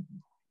 So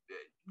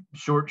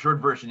short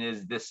version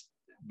is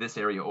this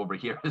area over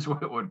here is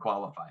what it would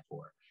qualify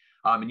for.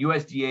 And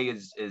USDA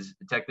is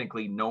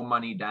technically no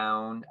money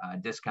down,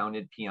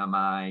 discounted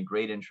PMI,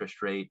 great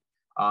interest rate.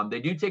 They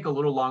do take a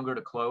little longer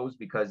to close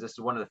because this is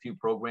one of the few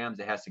programs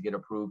that has to get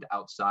approved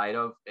outside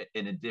of,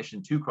 in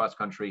addition to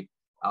CrossCountry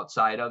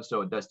outside of,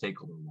 so it does take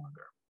a little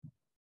longer.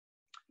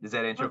 Does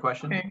that answer your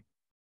question? Okay.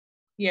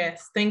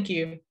 Yes, thank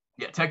you.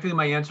 Yeah, technically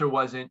my answer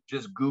wasn't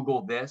just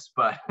Google this,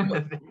 but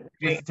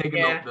just take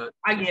a note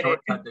the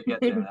shortcut to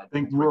get there.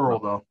 Think rural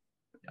though.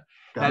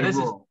 Yeah. Now this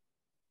rural.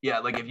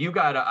 Like if you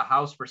got a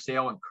house for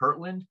sale in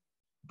Kirtland,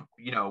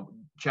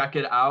 check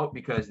it out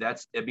because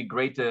it'd be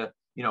great to,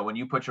 when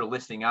you put your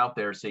listing out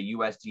there, say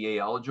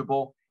USDA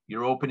eligible,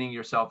 you're opening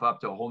yourself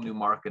up to a whole new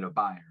market of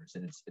buyers,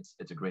 and it's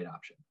a great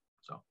option.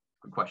 So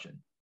good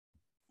question.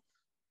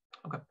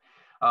 Okay.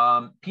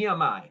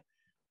 PMI,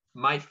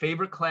 my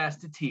favorite class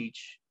to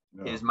teach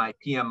is my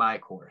PMI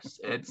course.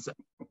 It's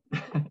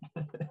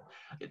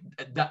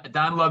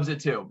Don loves it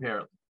too,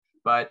 apparently.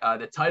 But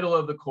the title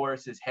of the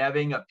course is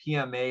Having a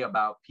PMA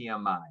About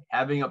PMI,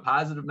 Having a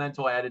Positive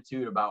Mental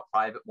Attitude About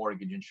Private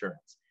Mortgage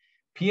Insurance.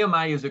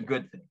 PMI is a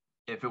good thing.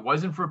 If it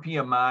wasn't for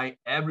PMI,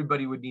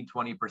 everybody would need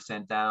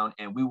 20% down,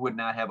 and we would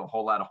not have a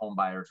whole lot of home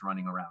buyers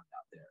running around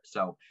out there.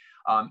 So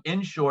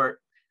in short,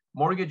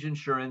 mortgage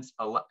insurance,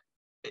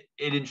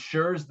 it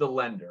insures the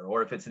lender,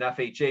 or if it's an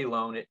FHA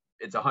loan,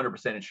 it's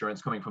 100%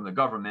 insurance coming from the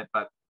government,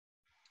 but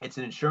it's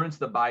an insurance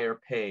the buyer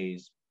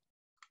pays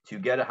to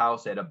get a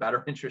house at a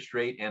better interest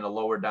rate and a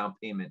lower down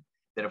payment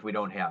than if we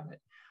don't have it.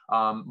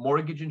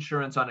 Mortgage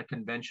insurance on a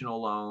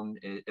conventional loan,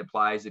 it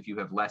applies if you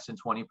have less than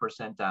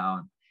 20%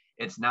 down.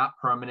 It's not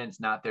permanent, it's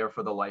not there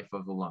for the life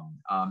of the loan.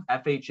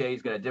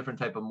 FHA's got a different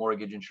type of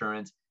mortgage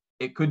insurance.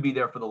 It could be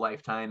there for the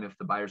lifetime if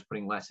the buyer's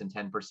putting less than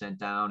 10%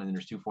 down, and then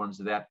there's two forms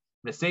of that.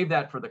 I'm gonna save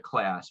that for the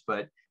class,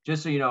 but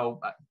just so you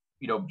know,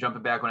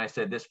 jumping back when I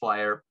said this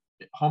flyer,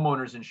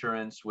 homeowners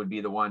insurance would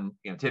be the one,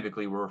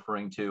 typically we're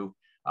referring to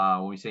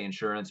when we say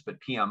insurance, but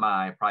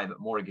PMI, private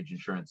mortgage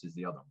insurance, is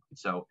the other one.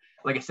 So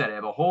like I said, I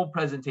have a whole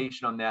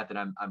presentation on that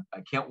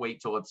I can't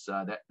wait till it's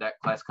that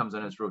class comes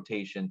on its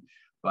rotation.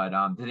 But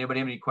does anybody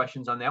have any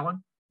questions on that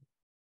one?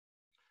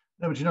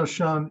 No, but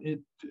Sean,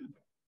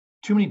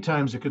 too many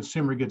times the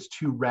consumer gets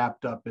too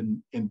wrapped up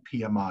in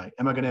PMI.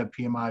 Am I going to have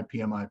PMI,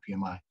 PMI,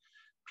 PMI?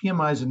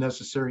 PMI is a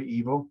necessary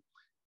evil.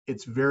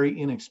 It's very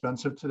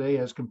inexpensive today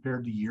as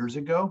compared to years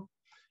ago.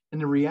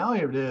 And the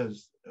reality of it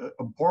is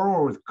a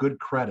borrower with good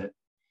credit,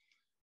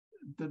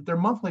 their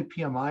monthly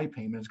PMI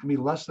payment is going to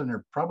be less than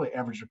their probably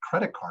average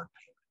credit card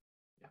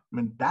payment. I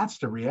mean, that's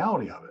the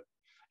reality of it.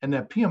 And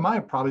that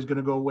PMI probably is going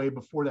to go away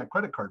before that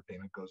credit card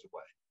payment goes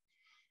away.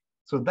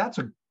 So that's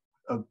a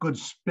good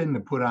spin to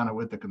put on it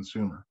with the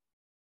consumer.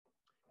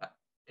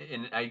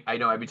 And I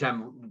know every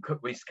time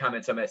we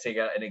comment, somebody say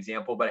an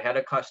example, but I had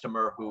a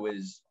customer who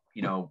is,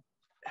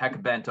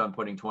 heck bent on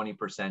putting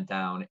 20%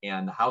 down,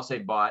 and the house they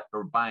bought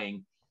or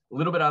buying a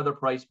little bit out of their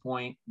price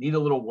point, need a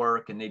little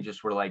work. And they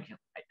just were like,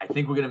 I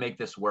think we're going to make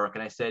this work.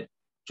 And I said,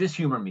 just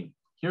humor me.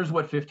 Here's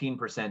what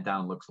 15%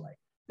 down looks like.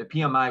 The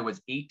PMI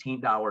was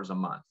 $18 a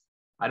month.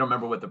 I don't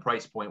remember what the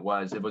price point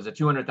was. It was a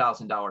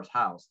 $200,000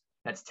 house.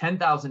 That's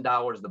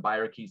 $10,000 the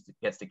buyer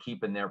gets to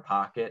keep in their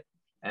pocket.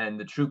 And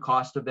the true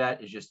cost of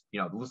that is just,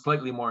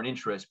 slightly more in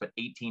interest, but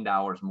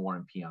 $18 more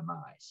in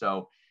PMI.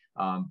 So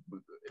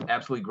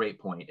absolutely great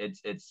point.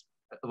 It's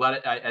a lot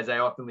of, as I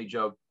often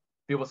joke,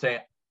 people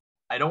say,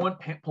 I don't want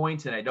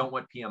points and I don't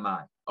want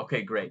PMI.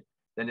 Okay, great.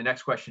 then the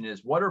next question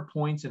is, what are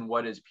points and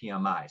what is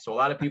PMI? So a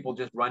lot of people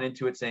just run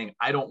into it saying,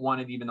 I don't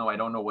want it, even though I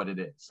don't know what it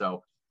is.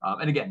 So,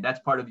 and again, that's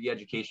part of the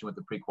education with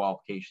the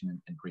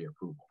pre-qualification and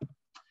pre-approval.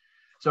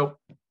 So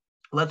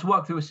let's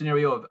walk through a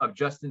scenario of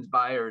Justin's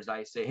buyers.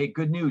 I say, hey,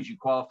 good news, you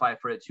qualify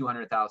for a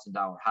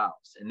 $200,000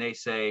 house. And they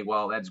say,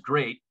 well, that's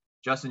great.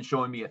 Justin's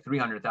showing me a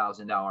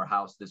 $300,000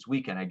 house this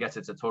weekend. I guess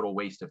it's a total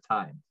waste of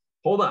time.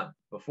 Hold on,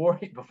 before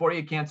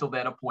you cancel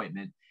that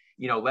appointment,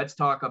 let's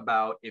talk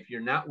about, if you're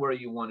not where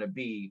you want to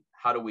be,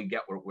 how do we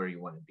get where you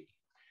want to be?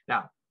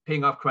 Now,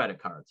 paying off credit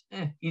cards,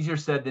 easier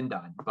said than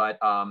done, but,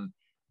 and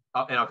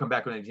I'll come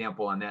back with an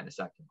example on that in a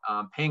second.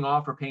 Paying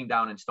off or paying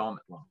down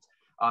installment loans.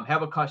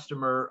 Have a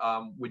customer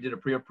we did a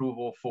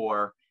pre-approval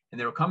for,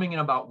 and they were coming in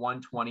about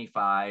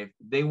 125.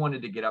 They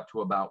wanted to get up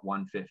to about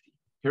 150.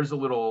 Here's a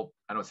little,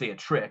 I don't say a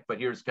trick, but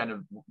here's kind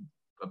of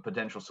a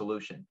potential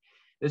solution.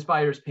 This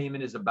buyer's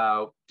payment is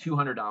about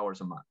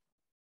 $200 a month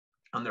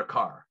on their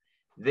car.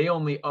 They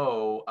only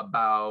owe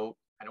about,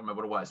 I don't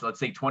remember what it was, let's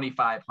say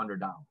 $2,500.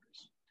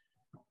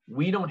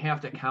 We don't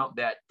have to count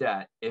that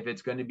debt if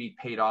it's going to be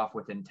paid off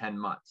within 10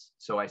 months.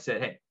 So I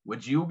said, hey,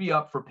 would you be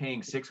up for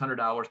paying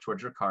 $600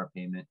 towards your car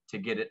payment to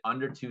get it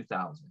under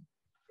 $2,000?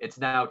 It's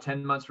now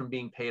 10 months from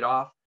being paid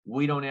off.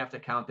 We don't have to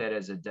count that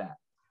as a debt.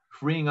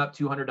 Freeing up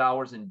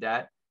 $200 in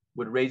debt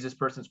would raise this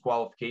person's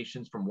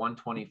qualifications from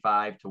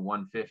 125 to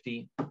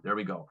 150. There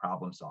we go,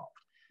 problem solved.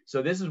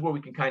 So this is where we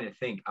can kind of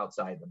think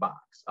outside the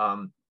box.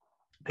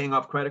 Paying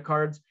off credit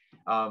cards.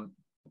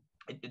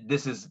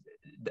 This is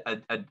a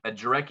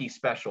Jarecki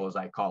special, as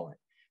I call it.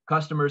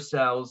 Customers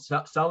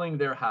selling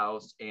their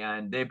house,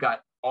 and they've got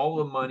all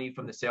the money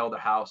from the sale of their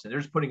house, and they're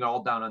just putting it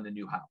all down on the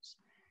new house.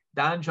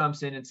 Don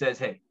jumps in and says,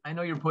 hey, I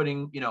know you're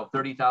putting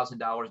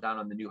 $30,000 down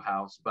on the new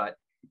house, but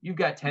you've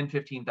got $10,000,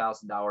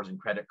 $15,000 in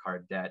credit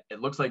card debt.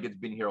 It looks like it's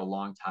been here a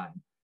long time.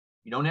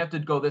 You don't have to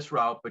go this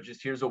route, but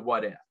just here's a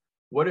what if.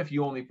 What if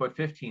you only put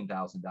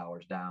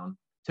 $15,000 down,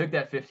 took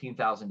that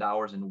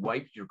 $15,000 and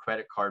wiped your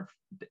credit card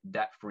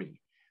debt free?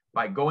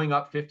 By going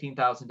up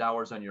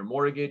 $15,000 on your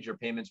mortgage, your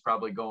payment's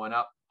probably going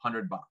up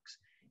 $100.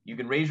 You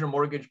can raise your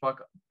mortgage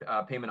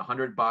payment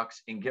 $100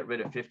 and get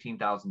rid of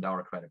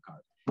 $15,000 credit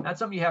card. That's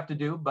something you have to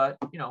do, but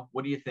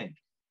what do you think?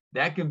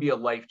 That can be a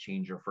life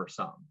changer for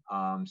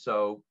some.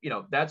 So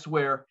that's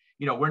where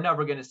we're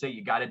never going to say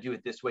you got to do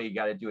it this way, you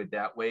got to do it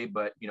that way,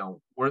 but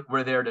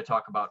we're there to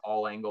talk about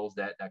all angles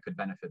that could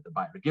benefit the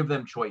buyer, give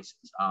them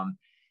choices.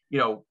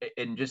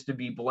 And just to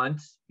be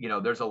blunt,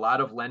 there's a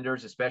lot of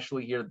lenders,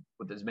 especially here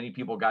with as many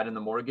people got in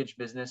the mortgage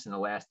business in the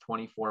last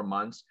 24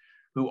 months,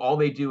 who all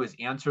they do is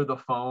answer the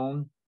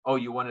phone. Oh,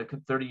 you want a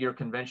 30-year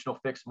conventional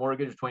fixed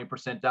mortgage,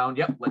 20% down?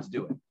 Yep, let's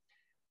do it.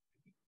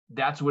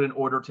 That's what an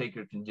order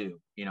taker can do.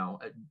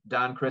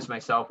 Don, Chris,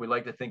 myself, we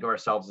like to think of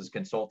ourselves as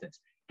consultants.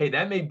 Hey,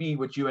 that may be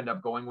what you end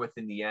up going with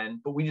in the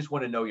end, but we just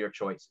want to know your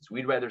choices.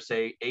 We'd rather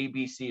say A,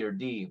 B, C, or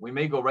D. We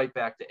may go right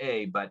back to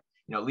A, but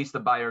at least the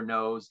buyer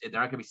knows they're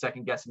not going to be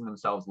second guessing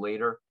themselves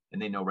later, and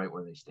they know right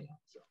where they stand.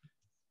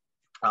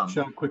 So,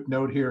 Sean, quick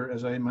note here.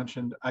 As I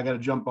mentioned, I got to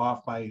jump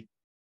off. My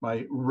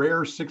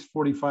rare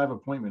 6:45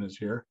 appointment is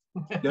here.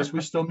 Yes,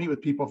 we still meet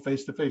with people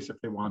face to face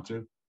if they want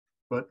to,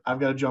 but I've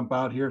got to jump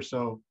out here.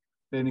 So,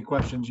 any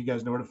questions, you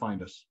guys know where to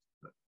find us.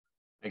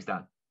 Thanks,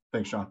 Don.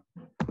 Thanks, Sean.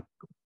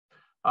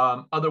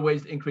 Other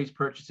ways to increase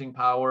purchasing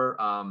power,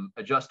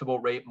 adjustable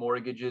rate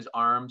mortgages,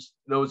 ARMs.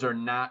 Those are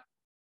not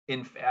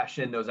in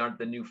fashion. Those aren't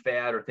the new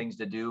fad or things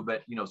to do,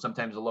 but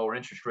sometimes a lower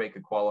interest rate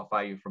could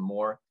qualify you for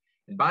more.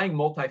 And buying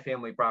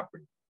multifamily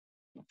property.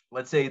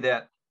 Let's say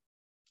that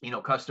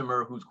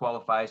customer who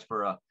qualifies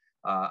for a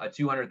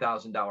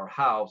 $200,000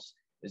 house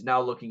is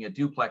now looking at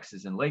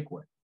duplexes in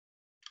Lakewood.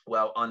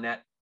 Well, on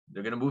that,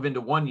 they're going to move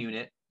into one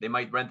unit. They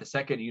might rent the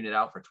second unit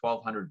out for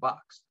 $1,200.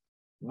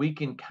 We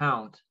can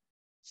count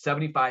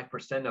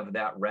 75% of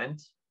that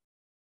rent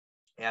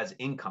as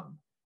income.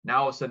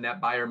 Now, all of a sudden, that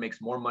buyer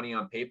makes more money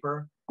on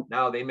paper.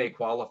 Now they may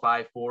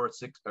qualify for a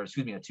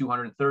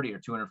 $230,000 or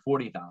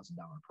 $240,000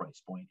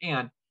 price point.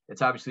 And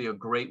it's obviously a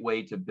great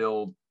way to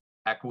build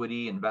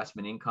equity,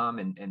 investment income,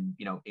 and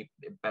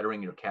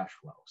bettering your cash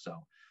flow. So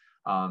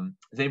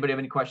does anybody have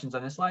any questions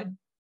on this slide?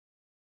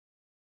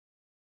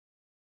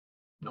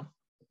 No?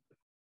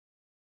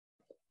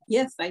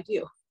 Yes, I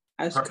do.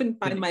 I couldn't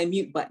find my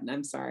mute button.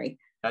 I'm sorry.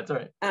 That's all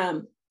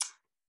right.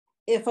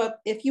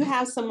 If you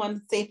have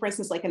someone, say for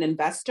instance, like an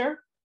investor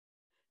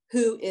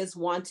who is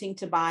wanting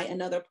to buy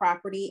another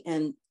property,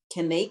 and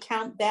can they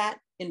count that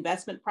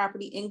investment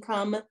property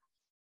income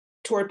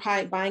toward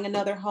buying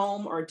another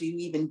home, or do you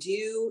even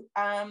do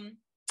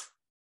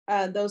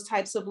those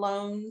types of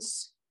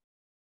loans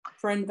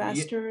for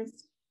investors?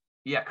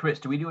 Yeah, Chris,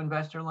 do we do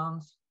investor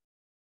loans?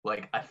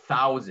 Like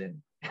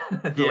 1,000.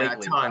 Yeah,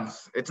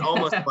 tons. It's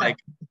almost like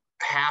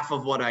half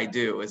of what I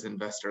do is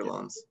investor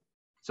loans.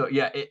 So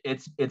yeah,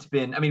 it's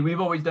been, we've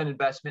always done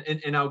investment,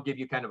 and I'll give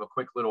you kind of a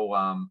quick little,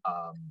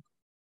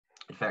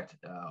 in fact,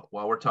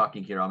 while we're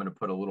talking here, I'm going to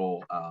put a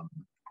little,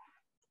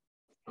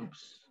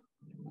 oops,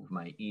 move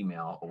my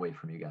email away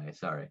from you guys.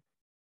 Sorry.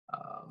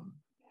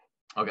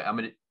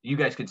 Okay, you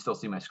guys can still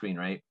see my screen,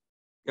 right?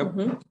 Yep.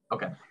 Mhm.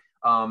 Okay.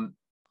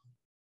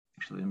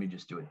 Actually, let me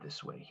just do it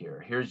this way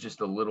here. Here's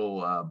just a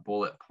little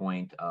bullet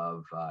point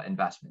of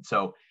investment.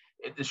 So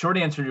the short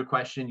answer to your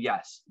question,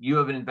 yes, you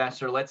have an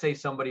investor. Let's say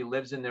somebody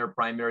lives in their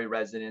primary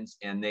residence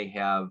and they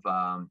have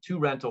 2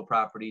 rental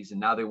properties and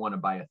now they want to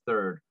buy a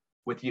third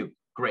with you.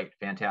 Great,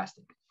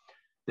 fantastic.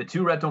 The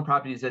 2 rental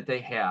properties that they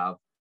have,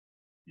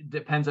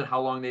 depends on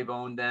how long they've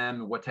owned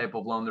them, what type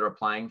of loan they're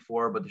applying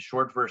for. But the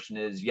short version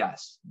is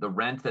yes, the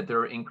rent that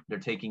they're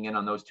taking in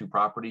on those 2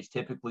 properties,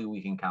 typically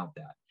we can count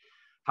that.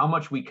 How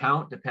much we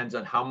count depends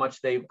on how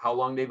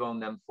long they've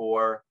owned them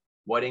for,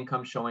 what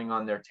income showing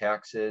on their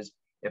taxes.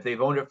 If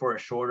they've owned it for a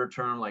shorter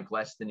term, like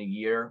less than a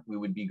year, we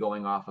would be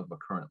going off of a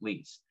current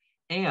lease.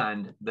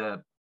 And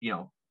the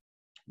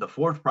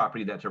 4th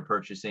property that they're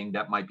purchasing,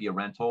 that might be a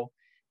rental.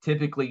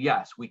 Typically,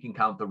 yes, we can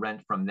count the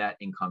rent from that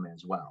income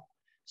as well.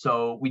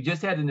 So we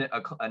just had an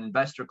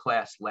investor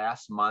class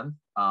last month.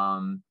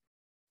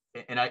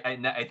 And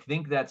I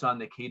think that's on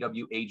the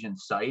KW agent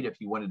site if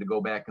you wanted to go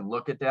back and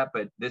look at that,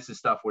 but this is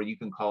stuff where you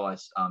can call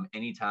us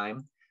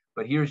anytime.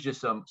 But here's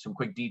just some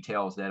quick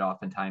details that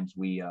oftentimes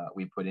we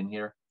put in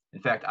here.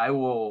 In fact,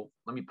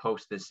 let me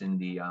post this in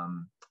the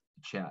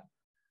chat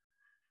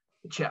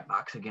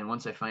box again,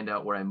 once I find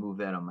out where I move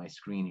that on my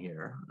screen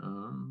here.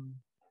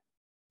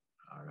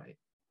 All right,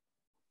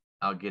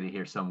 I'll get it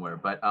here somewhere,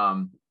 but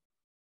I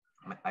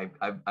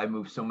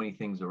moved so many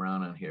things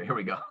around on here. Here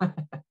we go.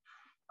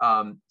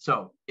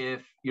 So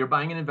if you're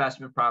buying an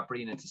investment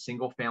property and it's a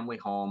single family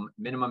home,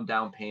 minimum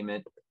down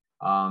payment,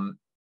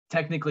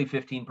 technically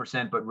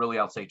 15%, but really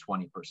I'll say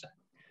 20%.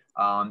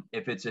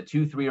 If it's a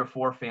 2, 3, or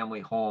 4 family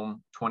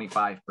home,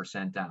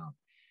 25% down.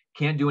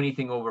 Can't do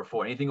anything over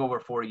 4. Anything over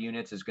 4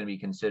 units is going to be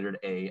considered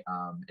a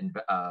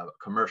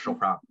commercial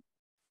property.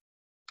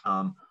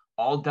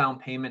 All down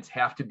payments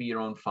have to be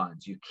your own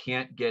funds. You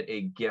can't get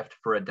a gift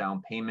for a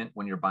down payment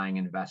when you're buying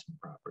an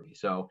investment property.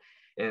 So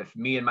if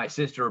me and my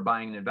sister are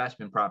buying an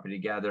investment property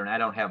together and I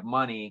don't have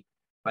money,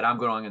 but I'm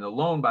going on the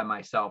loan by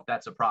myself,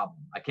 that's a problem.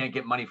 I can't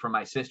get money from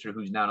my sister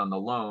who's not on the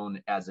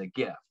loan as a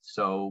gift.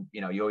 So,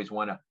 you always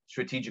want to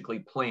strategically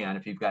plan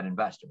if you've got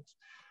investors.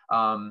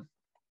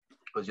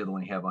 What's the other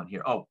one you have on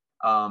here?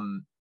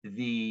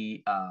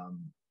 The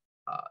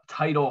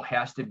title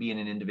has to be in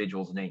an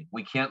individual's name.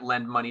 We can't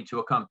lend money to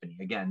a company.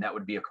 Again, that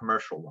would be a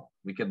commercial loan.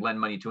 We could lend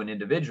money to an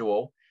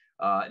individual.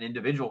 An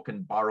individual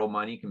can borrow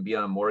money, can be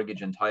on a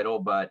mortgage and title,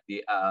 but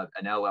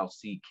an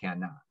LLC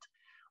cannot.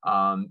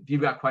 If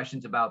you've got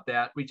questions about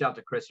that, reach out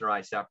to Chris or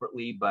I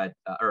separately,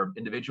 or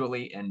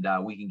individually, and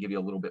we can give you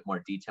a little bit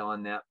more detail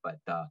on that. But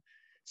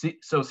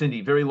so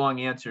Cindy, very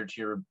long answer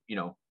to your,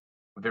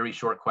 very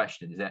short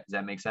question. Does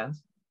that make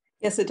sense?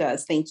 Yes, it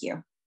does. Thank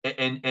you.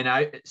 And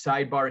I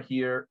sidebar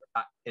here,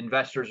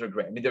 investors are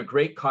great. I mean, they're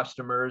great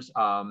customers.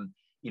 I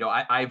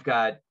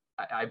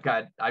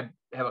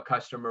have a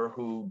customer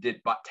who did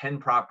about 10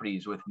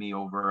 properties with me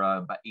over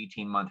about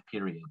 18-month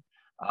period.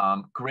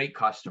 Great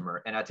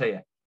customer. And I tell you,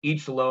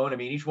 each loan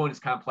is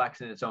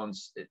complex in its own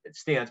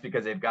stance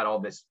because they've got all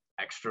this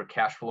extra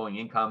cash flowing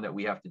income that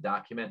we have to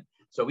document.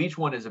 So each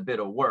one is a bit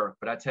of work,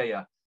 but I tell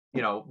you,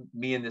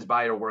 me and this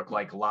buyer work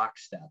like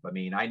lockstep. I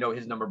mean, I know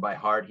his number by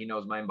heart. He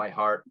knows mine by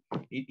heart.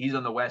 He's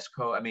on the West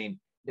Coast. I mean,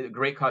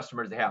 great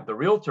customers to have. The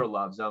realtor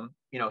loves them.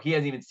 He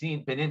hasn't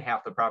even been in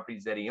half the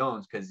properties that he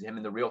owns because him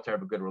and the realtor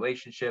have a good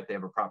relationship. They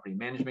have a property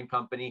management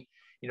company.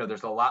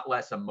 There's a lot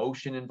less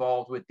emotion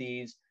involved with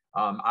these.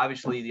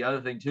 Obviously, the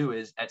other thing too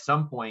is at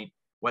some point,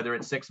 whether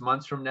it's 6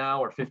 months from now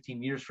or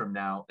 15 years from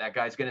now, that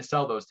guy's going to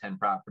sell those 10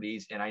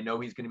 properties. And I know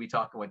he's going to be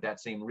talking with that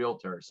same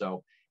realtor.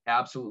 So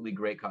absolutely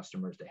great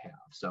customers to have.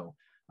 So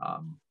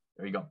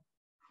there you go.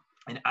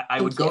 And I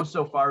would go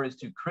so far as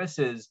to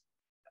Chris's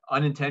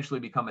unintentionally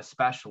become a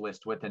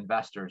specialist with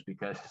investors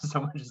because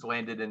someone just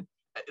landed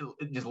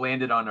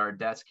on our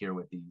desk here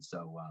with these.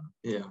 So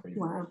yeah.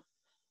 Wow.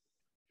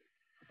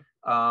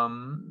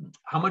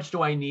 How much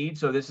do I need?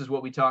 So this is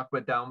what we talked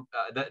about down.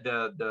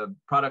 The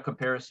product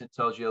comparison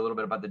tells you a little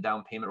bit about the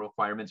down payment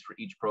requirements for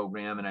each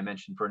program, and I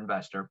mentioned for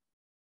investor.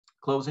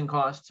 Closing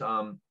costs,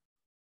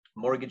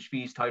 mortgage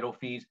fees, title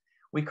fees.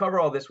 We cover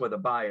all this with a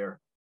buyer.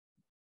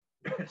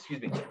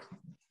 Excuse me.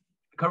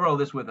 Cover all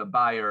this with a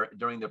buyer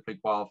during the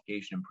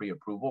pre-qualification and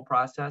pre-approval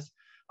process,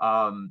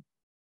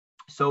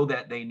 so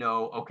that they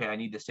know, okay, I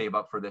need to save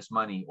up for this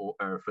money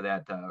or for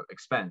that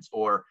expense,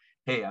 or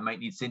hey, I might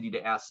need Cindy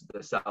to ask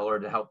the seller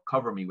to help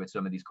cover me with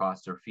some of these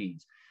costs or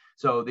fees.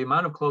 So the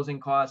amount of closing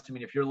costs, I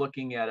mean, if you're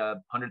looking at a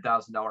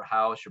 $100,000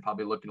 house, you're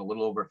probably looking a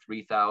little over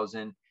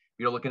 $3,000. If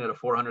you're looking at a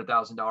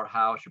 $400,000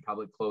 house, you're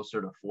probably closer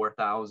to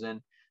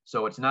 $4,000.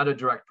 So it's not a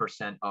direct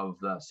percent of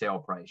the sale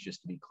price,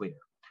 just to be clear.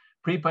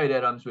 Prepaid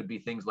items would be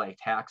things like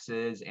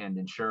taxes and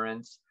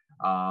insurance.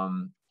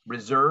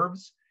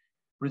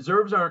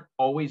 Reserves aren't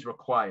always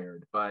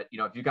required, but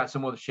if you've got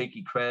someone with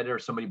shaky credit or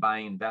somebody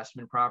buying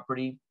investment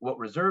property, what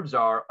reserves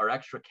are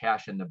extra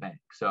cash in the bank.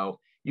 So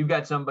you've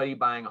got somebody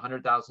buying a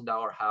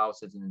 $100,000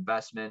 house as an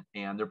investment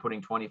and they're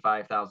putting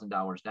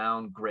 $25,000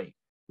 down. Great.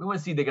 we want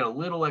to see they get a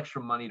little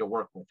extra money to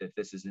work with if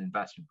this is an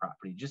investment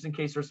property, just in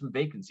case there's some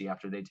vacancy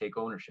after they take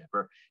ownership,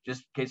 or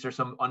just in case there's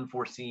some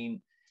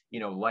unforeseen,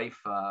 life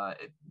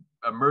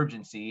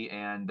emergency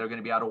and they're going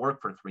to be out of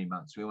work for 3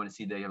 months. We want to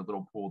see they have a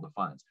little pool of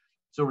funds.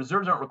 So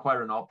reserves aren't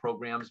required in all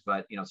programs,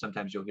 but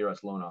sometimes you'll hear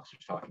us loan officers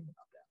talking about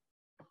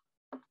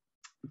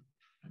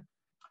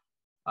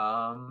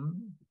that.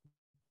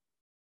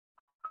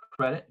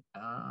 Credit.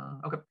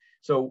 Okay.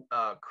 So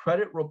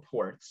credit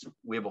reports,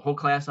 we have a whole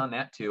class on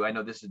that too. I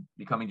know this is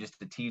becoming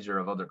just a teaser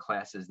of other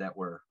classes that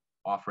we're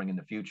offering in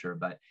the future,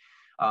 but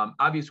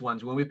obvious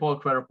ones, when we pull a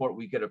credit report,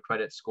 we get a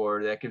credit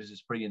score. That gives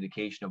us a pretty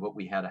indication of what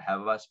we had ahead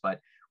of us. But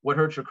what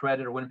hurts your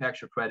credit or what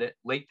impacts your credit?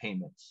 Late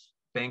payments,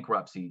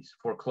 bankruptcies,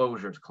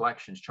 foreclosures,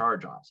 collections,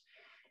 charge-offs.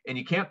 And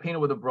you can't paint it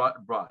with a broad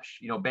brush.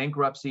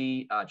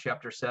 Bankruptcy,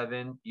 Chapter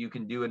 7, you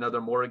can do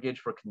another mortgage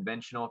for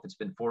conventional if it's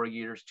been 4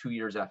 years, 2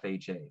 years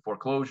FHA.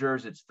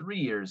 Foreclosures, it's 3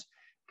 years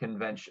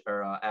convention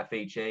or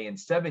FHA and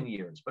 7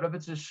 years. But if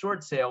it's a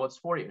short sale, it's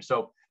 4 years.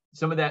 So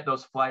some of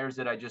those flyers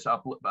that I just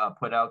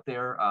put out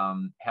there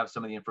have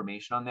some of the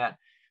information on that.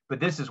 But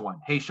this is one.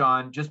 Hey,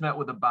 Sean, just met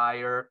with a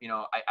buyer.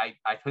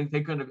 I think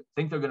they're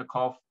gonna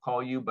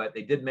call you, but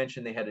they did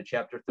mention they had a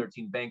Chapter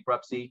 13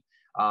 bankruptcy.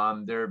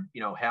 They're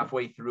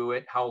halfway through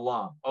it. How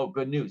long? Oh,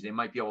 good news. They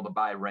might be able to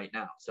buy right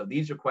now. So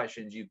these are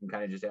questions you can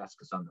kind of just ask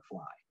us on the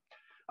fly.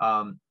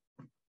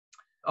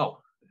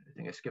 Oh, I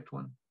think I skipped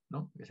one.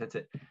 No, I guess that's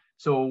it.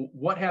 So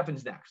what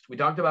happens next? We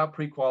talked about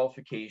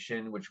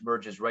pre-qualification, which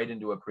merges right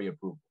into a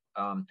pre-approval.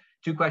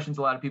 2 questions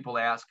a lot of people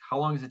ask: how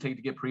long does it take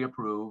to get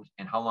pre-approved,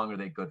 and how long are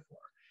they good for?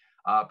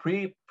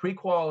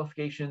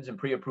 Pre-qualifications and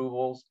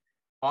pre-approvals,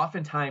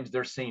 oftentimes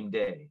they're same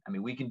day. I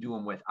mean, we can do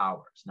them with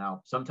hours.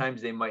 Now,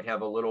 sometimes they might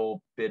have a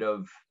little bit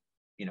of,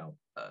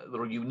 a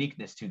little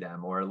uniqueness to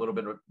them or a little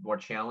bit more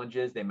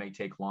challenges. They may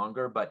take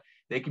longer, but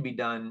they can be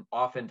done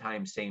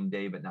oftentimes same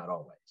day, but not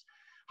always.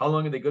 How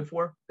long are they good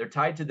for? They're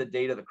tied to the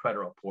date of the credit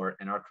report,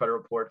 and our credit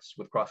reports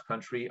with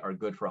CrossCountry are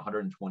good for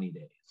 120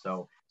 days.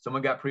 So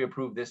someone got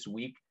pre-approved this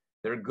week,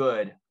 they're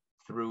good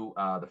through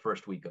the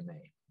first week of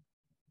May.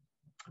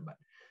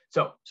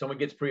 So someone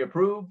gets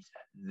pre-approved,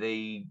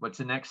 what's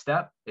the next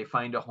step? They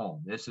find a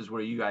home. This is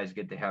where you guys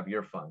get to have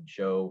your fun.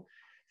 Show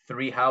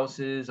 3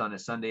 houses on a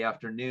Sunday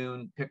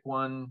afternoon, pick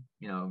one,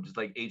 just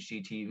like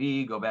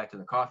HGTV, go back to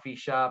the coffee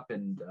shop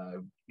and,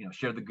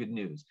 share the good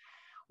news.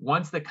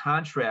 Once the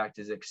contract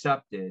is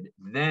accepted,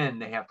 then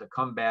they have to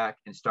come back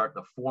and start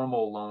the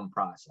formal loan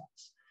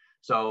process.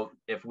 So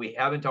if we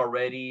haven't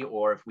already,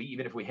 or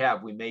even if we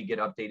have, we may get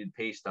updated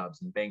pay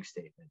stubs and bank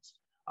statements.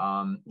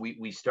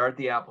 We start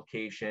the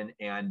application,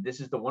 and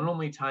this is the one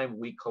only time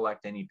we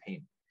collect any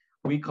payment.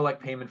 We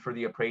collect payment for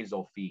the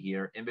appraisal fee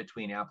here in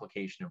between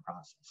application and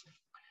processing.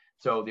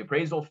 So the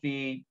appraisal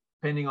fee,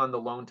 depending on the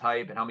loan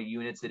type and how many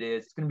units it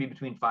is, it's going to be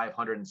between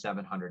 $500 and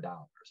 $700.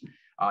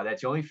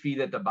 That's the only fee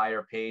that the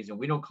buyer pays, and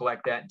we don't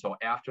collect that until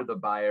after the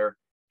buyer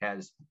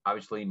has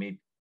obviously made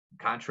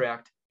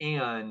contract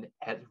and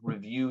has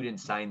reviewed and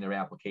signed their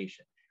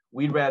application.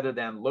 We'd rather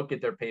them look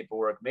at their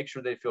paperwork, make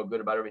sure they feel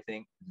good about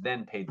everything,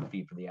 then pay the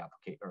fee for the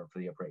application or for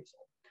the appraisal.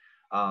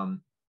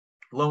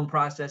 Loan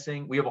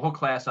processing, we have a whole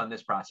class on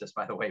this process,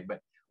 by the way,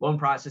 but loan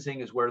processing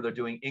is where they're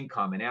doing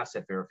income and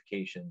asset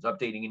verifications,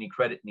 updating any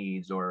credit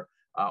needs, or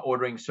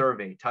ordering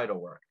survey, title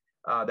work.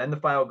 Then the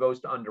file goes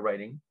to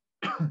underwriting.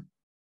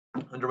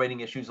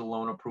 Underwriting issues a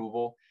loan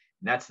approval,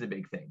 and that's the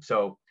big thing.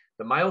 So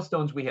the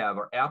milestones we have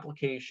are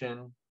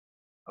application,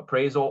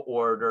 appraisal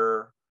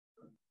order,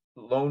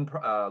 loan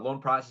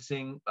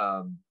processing.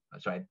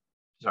 Sorry,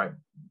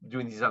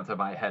 doing these off the top of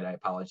my head. I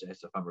apologize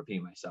if I'm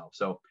repeating myself.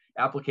 So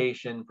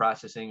application,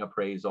 processing,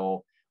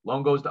 appraisal,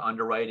 loan goes to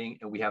underwriting,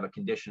 and we have a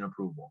condition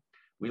approval.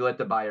 We let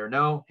the buyer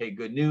know, hey,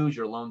 good news,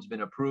 your loan's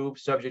been approved,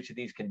 subject to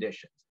these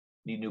conditions.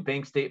 Need new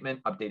bank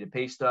statement, updated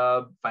pay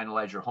stub,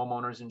 finalize your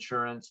homeowner's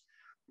insurance.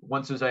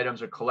 Once those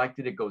items are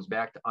collected, it goes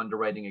back to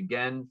underwriting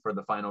again for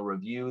the final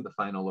review, the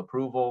final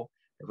approval.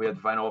 If we have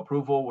the final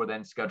approval, we're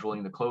then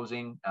scheduling the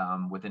closing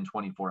within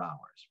 24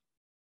 hours.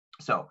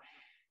 So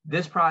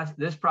this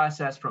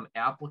process from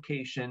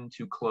application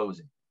to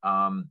closing.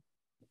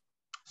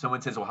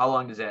 Someone says, well, how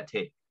long does that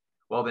take?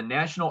 Well, the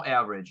national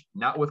average,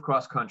 not with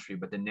CrossCountry,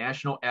 but the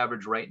national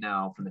average right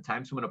now from the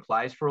time someone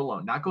applies for a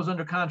loan, not goes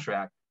under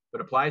contract,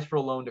 but applies for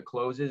a loan to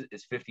closes,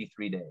 is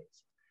 53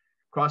 days.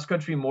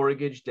 CrossCountry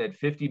Mortgage did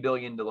 $50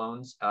 billion in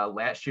loans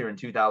last year in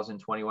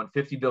 2021,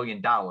 $50 billion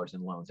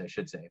in loans, I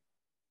should say.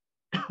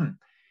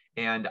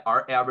 And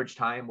our average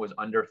time was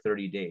under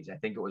 30 days. I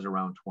think it was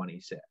around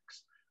 26.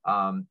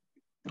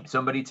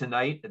 Somebody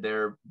tonight,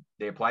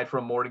 they applied for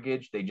a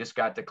mortgage. They just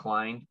got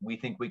declined. We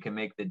think we can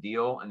make the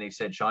deal. And they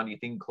said, Sean, do you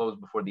think you can close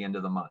before the end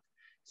of the month?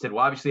 I said,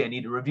 well, obviously I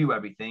need to review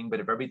everything, but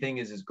if everything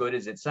is as good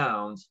as it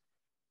sounds,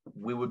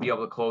 we would be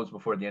able to close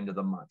before the end of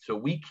the month. So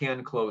we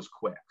can close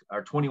quick.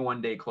 Our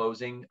 21-day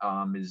closing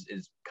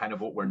is kind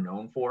of what we're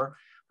known for,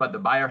 but the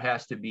buyer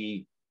has to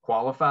be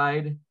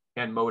qualified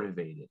and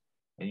motivated.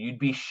 And you'd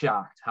be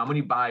shocked how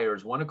many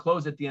buyers want to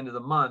close at the end of the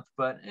month,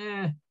 but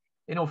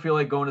they don't feel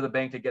like going to the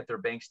bank to get their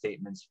bank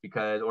statements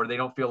or they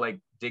don't feel like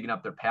digging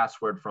up their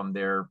password from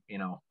their,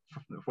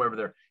 wherever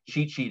their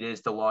cheat sheet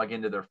is to log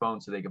into their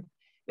phone so they can,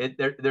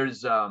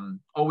 there's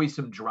always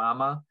some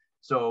drama.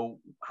 So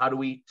how do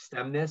we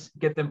stem this?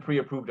 Get them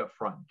pre-approved up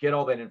front, get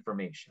all that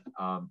information.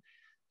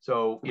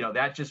 So,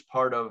 that's just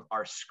part of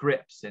our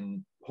scripts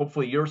and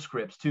hopefully your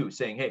scripts too,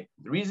 saying, hey,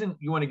 the reason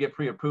you want to get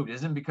pre-approved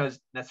isn't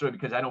necessarily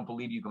because I don't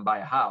believe you can buy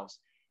a house.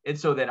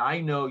 It's so that I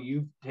know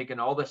you've taken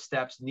all the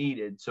steps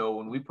needed. So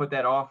when we put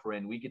that offer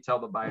in, we can tell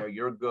the buyer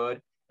you're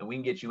good and we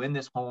can get you in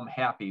this home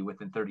happy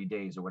within 30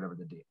 days or whatever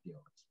the deal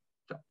is.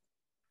 So,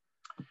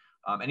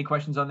 any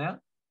questions on that?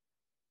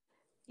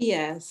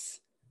 Yes.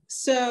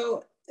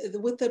 So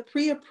with the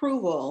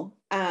pre-approval,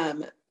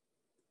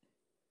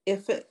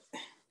 if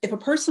a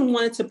person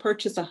wanted to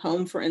purchase a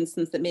home, for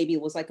instance, that maybe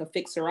was like a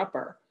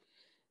fixer-upper,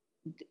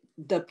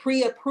 the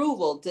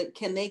pre-approval,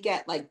 can they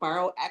get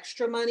borrow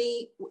extra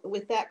money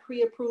with that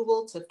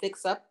pre-approval to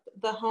fix up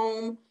the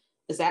home?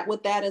 Is that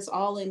what that is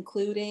all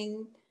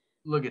including?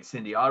 Look at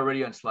Cindy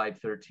already on slide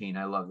 13.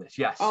 I love this.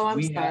 Yes. Oh,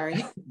 I'm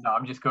sorry. No,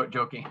 I'm just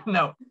joking.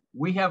 No,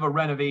 we have a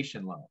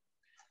renovation loan.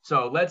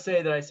 So let's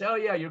say that I say, oh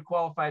yeah, you're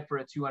qualified for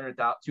a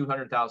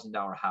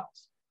 $200,000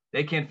 house.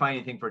 They can't find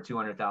anything for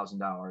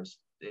 $200,000.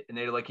 And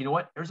they're like, you know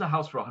what? There's a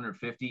house for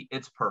 150.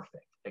 It's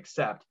perfect,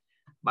 except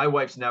my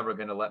wife's never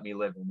going to let me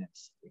live in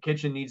this. The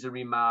kitchen needs a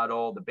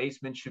remodel. The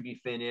basement should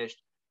be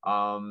finished,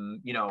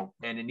 and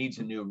it needs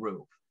a new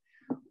roof.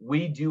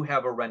 We do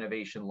have a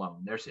renovation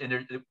loan.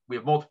 We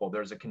have multiple.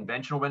 There's a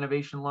conventional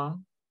renovation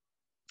loan.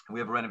 We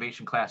have a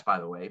renovation class, by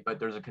the way, but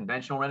there's a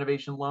conventional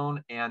renovation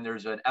loan and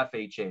there's an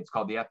FHA. It's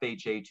called the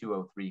FHA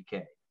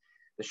 203K.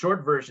 The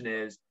short version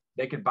is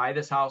they could buy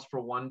this house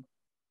for $150,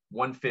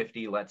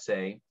 let's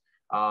say.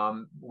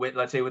 With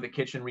a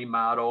kitchen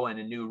remodel and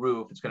a new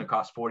roof, it's going to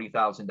cost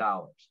 $40,000.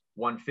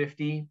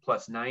 150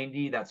 plus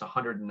 90, that's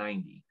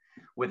 190.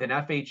 With an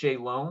FHA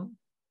loan,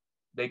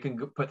 they can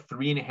put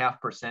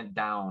 3.5%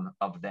 down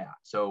of that.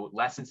 So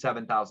less than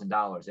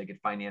 $7,000, they could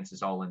finance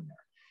this all in there.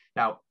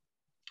 Now,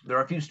 there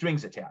are a few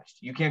strings attached.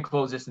 You can't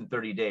close this in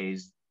 30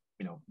 days.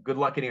 Good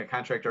luck getting a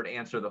contractor to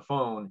answer the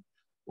phone,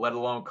 let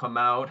alone come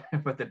out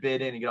and put the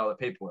bid in and get all the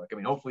paperwork. I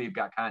mean, hopefully you've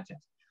got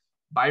contacts.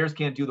 Buyers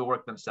can't do the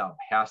work themselves.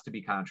 It has to be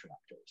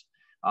contractors.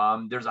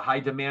 There's a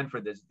high demand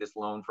for this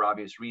loan for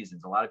obvious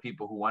reasons. A lot of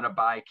people who want to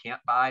buy can't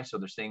buy, so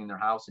they're staying in their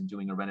house and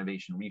doing a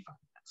renovation refinance.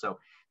 So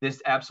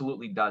this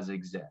absolutely does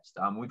exist.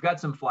 We've got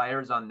some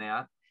flyers on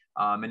that.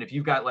 And if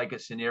you've got a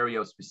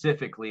scenario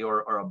specifically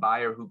or a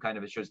buyer who kind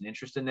of shows an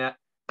interest in that,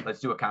 let's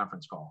do a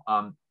conference call.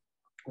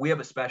 We have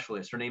a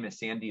specialist. Her name is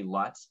Sandy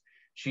Lutz.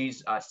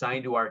 She's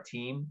assigned to our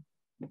team.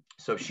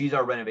 So she's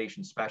our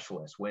renovation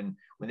specialist. When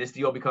this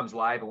deal becomes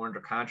live and we're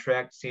under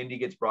contract, Sandy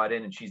gets brought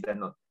in and she's then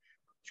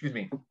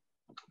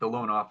the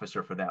loan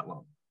officer for that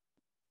loan.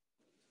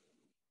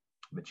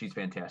 But she's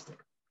fantastic.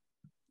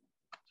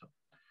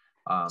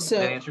 So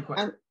did that answer your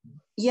question?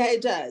 Yeah,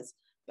 it does.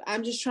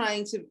 I'm just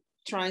trying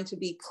to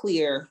be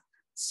clear.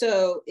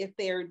 So if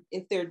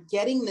they're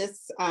getting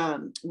this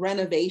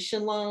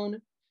renovation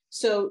loan,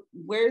 so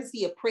where's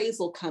the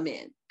appraisal come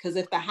in? Because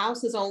if the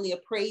house is only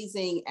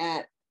appraising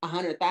at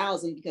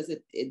 100,000 because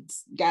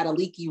it's got a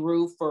leaky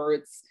roof or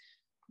it's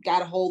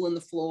got a hole in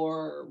the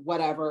floor or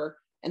whatever,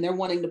 and they're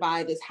wanting to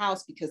buy this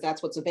house because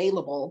that's what's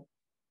available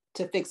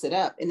to fix it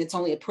up, and it's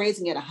only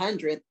appraising at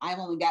 100, I've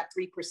only got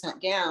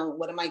 3% down.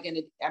 Am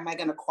I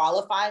going to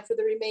qualify for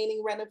the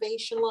remaining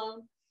renovation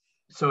loan?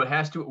 So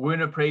we're going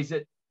to appraise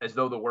it as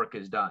though the work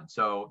is done.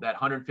 So that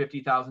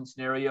 150,000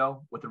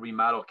 scenario with the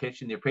remodel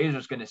kitchen, the appraiser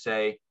is going to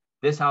say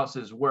this house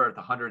is worth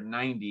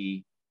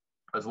 190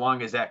 as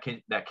long as that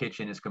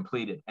kitchen is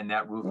completed and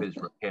that roof is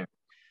repaired.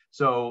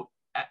 So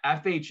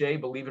FHA,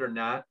 believe it or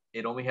not,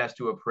 it only has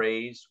to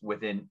appraise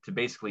to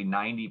basically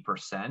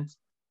 90%.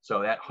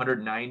 So that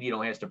 190, it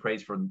only has to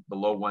appraise for the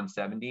low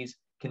 170s.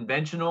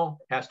 Conventional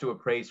has to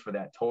appraise for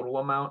that total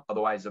amount.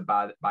 Otherwise,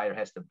 the buyer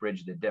has to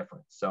bridge the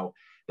difference. So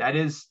that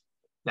is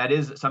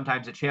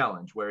sometimes a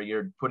challenge where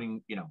you're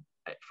putting,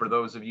 for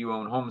those of you who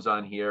own homes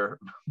on here,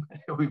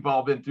 we've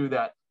all been through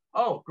that.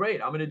 Oh, great,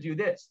 I'm going to do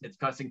this. It's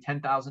costing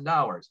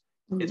 $10,000.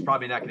 It's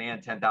probably not going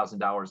to add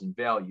 $10,000 in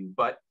value,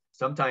 but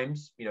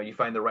sometimes, you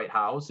find the right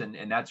house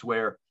and that's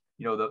where,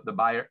 the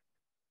buyer.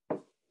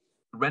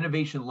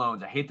 Renovation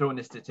loans, I hate throwing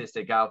this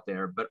statistic out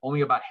there, but only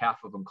about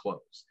half of them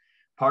close.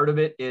 Part of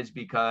it is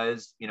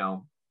because, a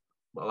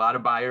lot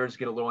of buyers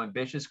get a little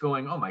ambitious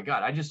going, oh my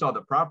God, I just saw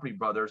the Property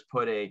Brothers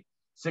put a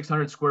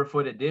 600 square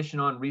foot addition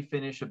on,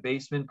 refinish a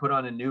basement, put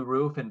on a new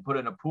roof and put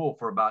in a pool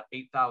for about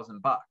 $8,000.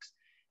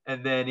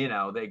 And then,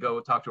 they go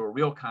talk to a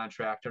real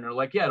contractor and they're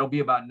like, yeah, it'll be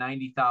about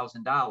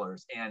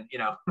 $90,000. And,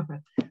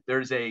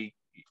 there's a,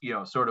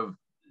 sort of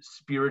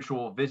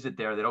spiritual visit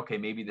there that, okay,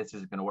 maybe this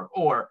isn't going to work.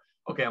 Or,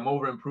 okay, I'm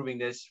over improving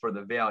this for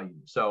the value.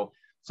 So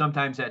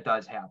sometimes that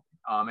does happen.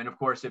 And of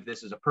course, if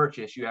this is a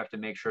purchase, you have to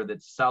make sure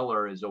that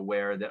seller is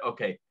aware that,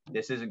 okay,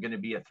 this isn't going to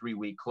be a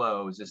 3-week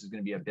close. This is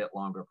going to be a bit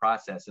longer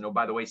process. And oh,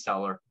 by the way,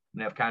 seller, I'm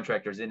going to have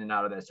contractors in and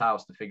out of this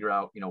house to figure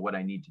out, what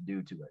I need to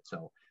do to it.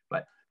 So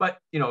But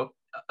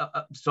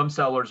some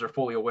sellers are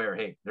fully aware,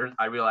 hey,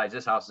 I realize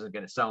this house isn't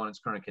going to sell in its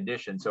current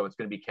condition, so it's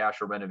going to be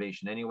cash or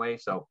renovation anyway.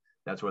 So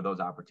that's where those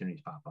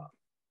opportunities pop up.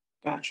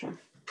 Gotcha.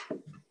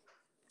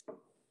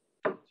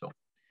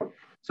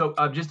 So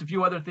just a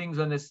few other things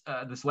on this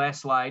this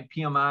last slide.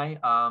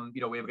 PMI,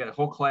 we've got a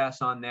whole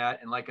class on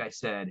that, and like I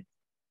said,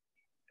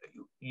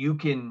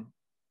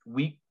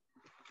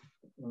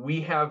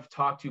 we have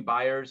talked to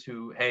buyers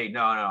who, hey,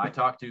 no, I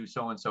talked to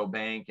so-and-so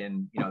bank,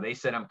 and they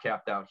said I'm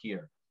capped out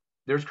here.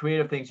 There's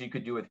creative things you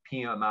could do with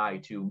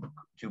PMI to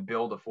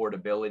build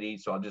affordability.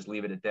 So I'll just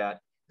leave it at that.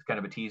 It's kind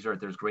of a teaser.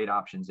 There's great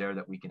options there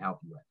that we can help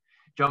you with.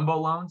 Jumbo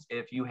loans,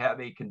 if you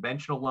have a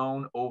conventional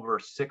loan over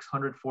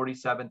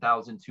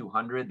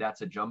 $647,200,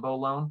 that's a jumbo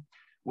loan.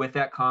 With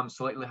that comes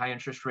slightly high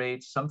interest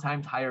rates,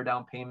 sometimes higher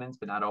down payments,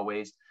 but not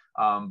always,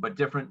 but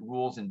different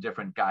rules and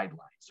different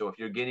guidelines. So if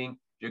you're going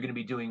to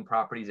be doing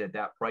properties at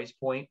that price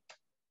point,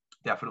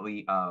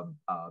 definitely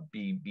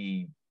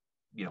be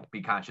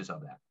conscious of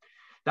that.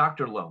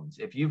 Doctor loans,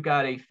 if you've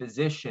got a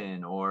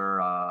physician or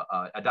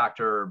a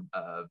doctor,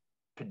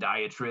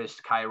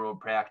 podiatrist,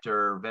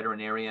 chiropractor,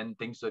 veterinarian,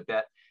 things like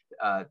that,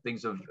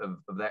 things of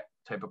that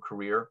type of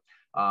career,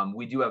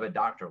 we do have a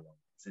doctor loan.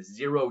 It's a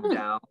zero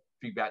down,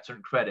 if you've got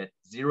certain credit,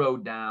 zero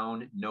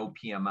down, no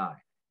PMI.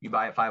 You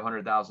buy a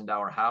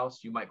 $500,000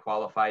 house, you might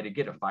qualify to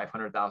get a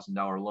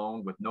 $500,000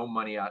 loan with no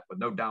money out, with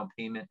no down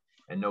payment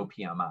and no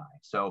PMI.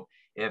 So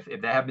if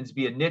that happens to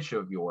be a niche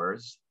of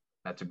yours,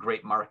 that's a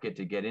great market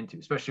to get into,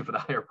 especially for the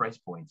higher price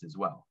points as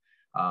well.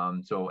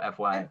 So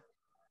FYI.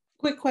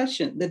 Quick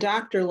question, the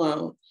doctor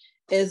loan,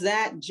 is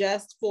that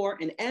just for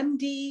an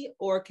MD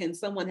or can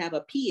someone have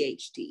a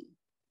PhD?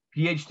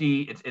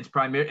 PhD, it's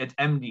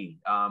MD.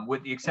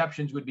 With the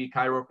exceptions would be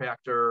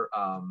chiropractor,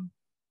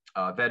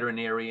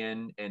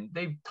 veterinarian, and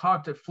they've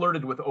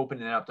flirted with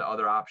opening it up to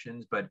other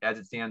options, but as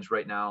it stands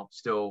right now,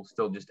 still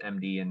just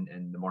MD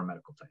and the more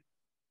medical type.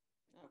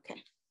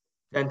 Okay.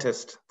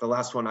 Dentist. The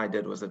last one I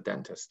did was a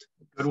dentist.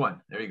 Good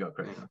one. There you go,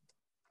 Chris.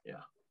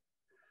 Yeah.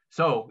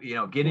 So,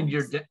 get into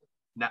your,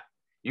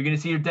 you're going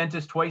to see your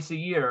dentist twice a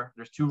year.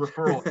 There's 2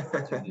 referrals.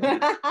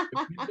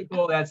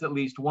 That's at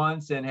least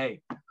once. And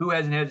hey, who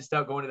hasn't had to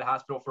start going to the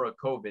hospital for a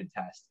COVID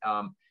test?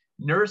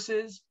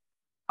 Nurses,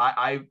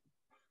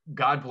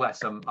 God bless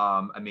them.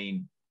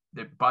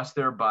 They bust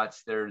their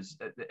butts.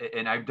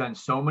 And I've done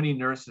so many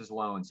nurses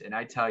loans, and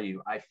I tell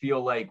you, I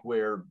feel like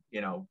we're,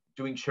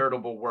 doing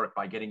charitable work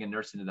by getting a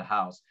nurse into the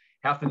house.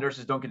 Half the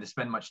nurses don't get to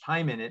spend much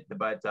time in it,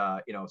 but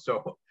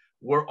so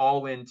we're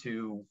all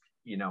into,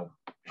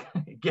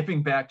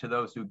 giving back to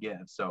those who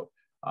give. So,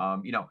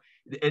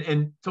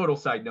 and total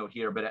side note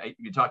here, but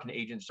you're talking to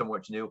agents so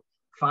much new.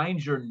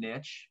 Find your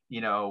niche.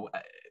 If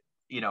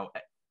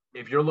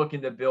you're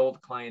looking to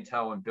build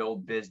clientele and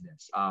build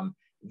business,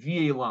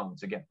 VA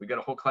loans, again, we got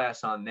a whole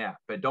class on that,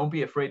 but don't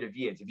be afraid of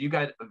VAs. If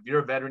you're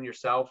a veteran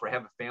yourself or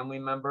have a family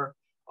member,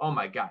 oh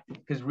my God,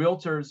 because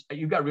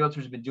you've got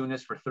realtors who've been doing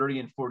this for 30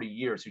 and 40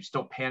 years who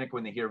still panic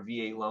when they hear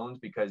VA loans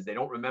because they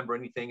don't remember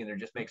anything and it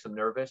just makes them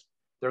nervous.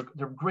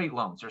 They're great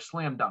loans. They're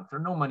slam dunk. They're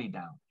no money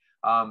down.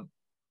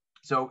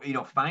 So,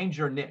 find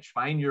your niche,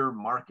 find your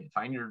market,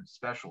 find your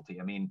specialty.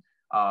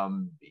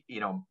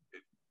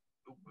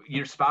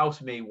 Your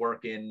spouse may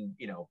work in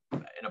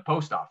a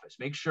post office.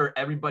 Make sure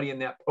everybody in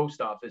that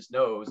post office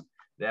knows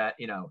that,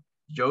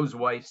 Joe's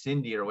wife,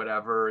 Cindy or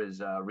whatever,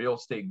 is a real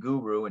estate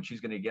guru, and she's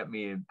going to get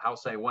me a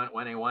house I want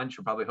when I want.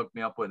 She'll probably hook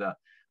me up with a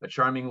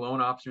charming loan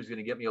officer who's going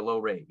to get me a low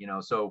rate,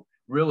 So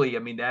really,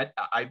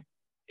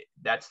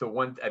 that's the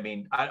one. I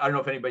don't know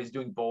if anybody's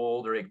doing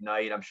Bold or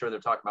Ignite. I'm sure they're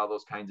talking about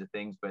those kinds of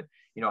things, but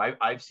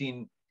I've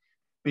seen,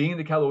 being in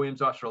the Keller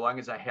Williams office for as long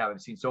as I have,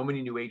 I've seen so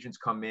many new agents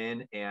come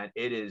in, and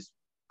it is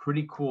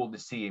pretty cool to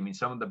see.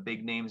 Some of the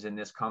big names in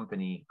this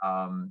company,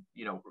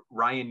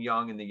 Ryan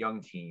Young and the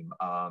Young team,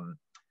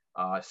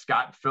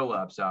 Scott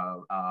Phillips,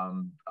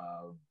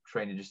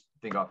 trying to just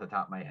think off the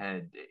top of my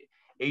head,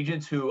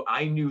 agents who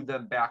I knew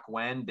them back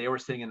when they were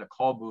sitting in a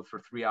call booth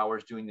for 3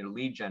 hours doing their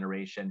lead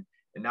generation.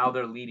 And now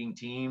they're leading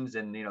teams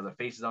and, the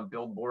faces on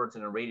billboards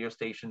and the radio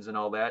stations and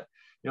all that.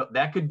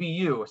 That could be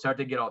you. Start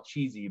to get all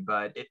cheesy,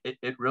 but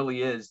it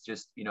really is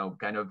just,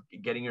 kind of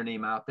getting your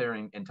name out there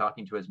and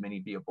talking to as many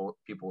people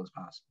as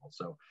possible.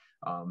 So,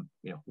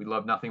 we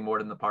love nothing more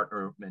than to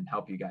partner and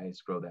help you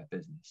guys grow that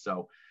business.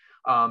 So,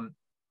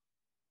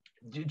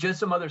 just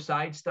some other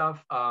side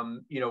stuff,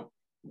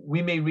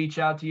 we may reach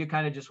out to you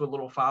kind of just with a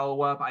little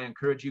follow-up. I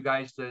encourage you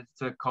guys to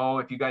call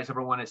if you guys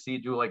ever want to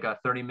do like a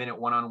 30-minute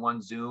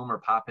one-on-one Zoom or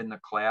pop in the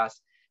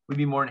class. We'd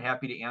be more than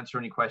happy to answer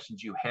any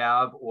questions you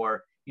have,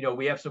 or,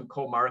 we have some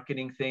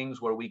co-marketing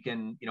things where we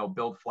can,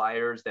 build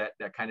flyers that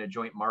kind of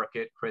joint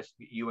market, Chris,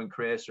 you and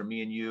Chris, or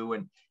me and you,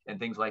 and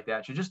things like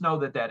that. So just know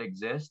that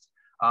exists.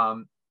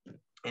 And,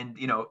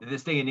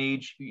 this day and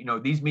age,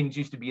 these meetings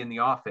used to be in the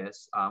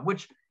office,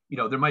 which,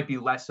 there might be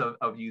less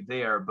of you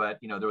there, but,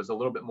 there was a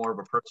little bit more of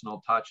a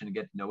personal touch and to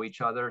get to know each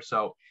other.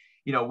 So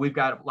we've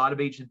got a lot of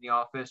agents in the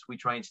office. We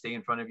try and stay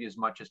in front of you as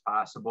much as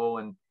possible.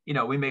 And,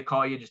 we may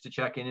call you just to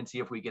check in and see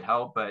if we could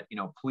help, but,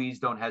 please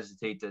don't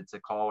hesitate to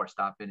call or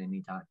stop in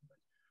anytime.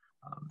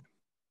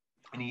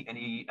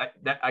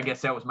 I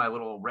guess that was my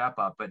little wrap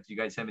up, but do you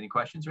guys have any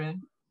questions,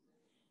 Rand?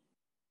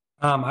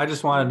 I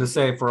just wanted to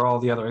say for all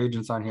the other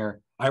agents on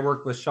here, I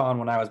worked with Sean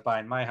when I was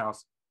buying my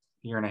house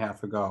a year and a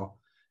half ago,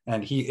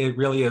 and it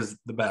really is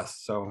the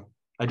best. So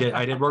I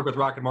did work with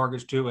Rocket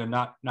Mortgage too, and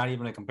not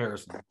even a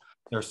comparison.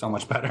 They're so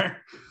much better.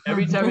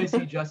 Every time I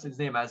see Justin's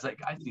name, I was like,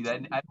 I see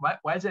that.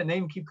 Why does that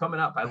name keep coming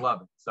up? I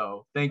love it.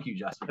 So thank you,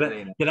 Justin, for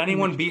saying that. Did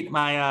anyone beat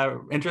my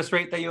interest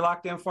rate that you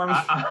locked in for me?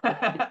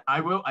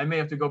 I will. I may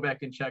have to go back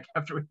and check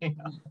after we hang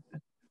up.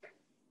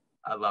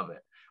 I love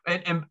it.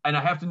 And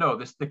I have to know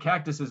this. The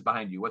cactus is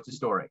behind you. What's the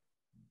story?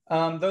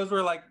 Those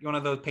were like one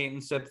of those paint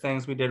and sip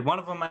things we did. One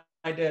of them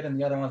I did, and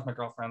the other one was my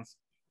girlfriend's.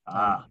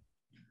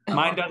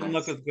 Mine doesn't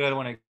look as good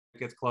when it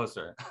gets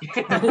closer.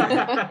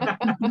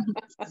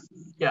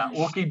 Yeah,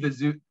 we'll keep the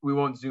zoom. We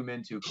won't zoom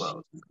in too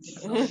close.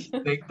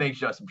 Thanks,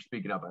 Justin, for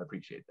speaking up. I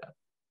appreciate that.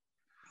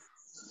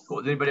 Cool.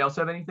 Does anybody else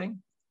have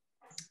anything?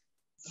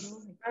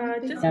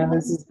 Yeah,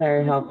 this is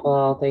very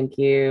helpful. Thank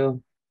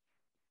you.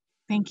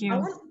 Thank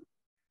you.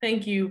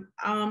 Thank you.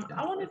 I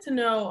wanted to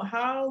know,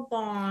 how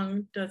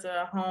long does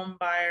a home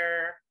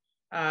buyer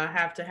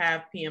have to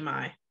have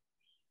PMI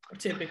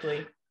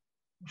typically?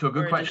 So a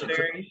good question.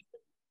 It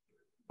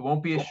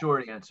won't be a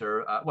short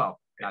answer. Well,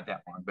 not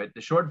that long, but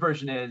the short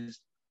version is,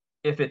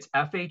 if it's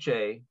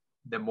FHA,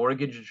 the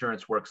mortgage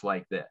insurance works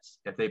like this.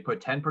 If they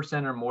put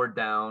 10% or more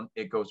down,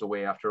 it goes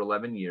away after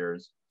 11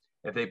 years.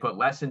 If they put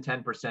less than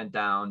 10%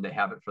 down, they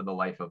have it for the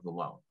life of the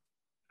loan.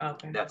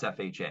 Okay. That's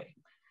FHA.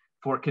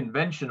 For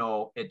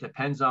conventional, it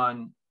depends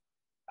on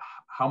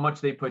how much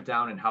they put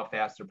down and how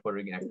fast they're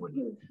putting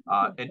equity.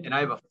 And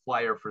I have a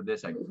flyer for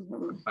this. I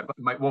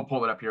won't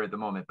pull it up here at the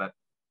moment, but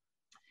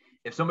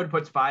if somebody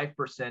puts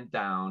 5%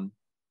 down,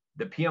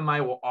 the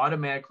PMI will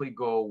automatically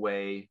go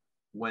away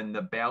when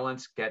the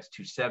balance gets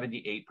to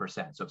 78%.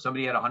 So if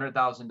somebody had a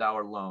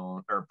 $100,000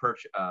 loan or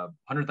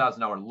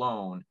 $100,000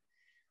 loan,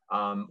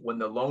 when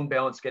the loan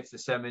balance gets to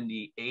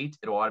 78,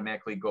 it'll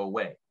automatically go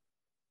away.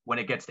 When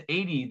it gets to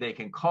 80, they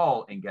can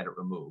call and get it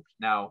removed.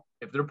 Now,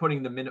 if they're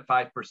putting the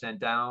 5%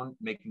 down,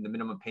 making the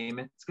minimum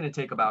payment, it's going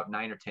to take about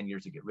 9 or 10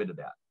 years to get rid of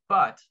that.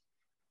 But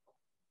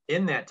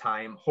in that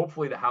time,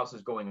 hopefully the house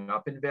is going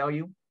up in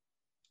value.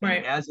 Right.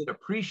 And as it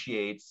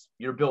appreciates,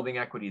 you're building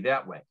equity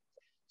that way.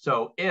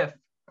 So if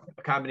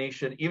a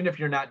combination, even if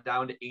you're not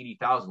down to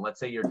 80,000, let's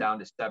say you're down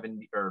to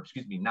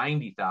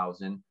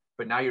 90,000,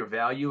 but now your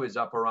value is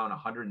up around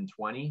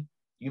 120,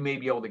 you may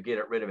be able to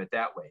get rid of it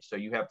that way. So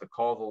you have to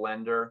call the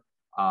lender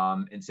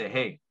and say,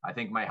 hey, I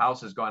think my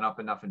house has gone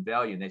up enough in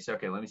value. And they say,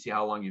 okay, let me see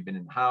how long you've been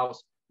in the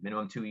house.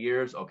 Minimum 2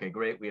 years. Okay,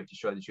 great. We have to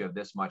show that you have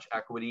this much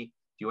equity. Do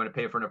you want to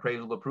pay for an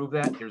appraisal to prove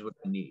that? Here's what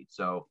you need.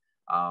 So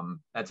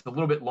that's a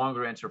little bit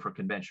longer answer for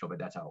conventional, but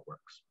that's how it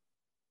works.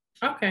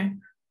 Okay,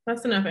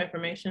 that's enough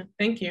information.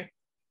 Thank you.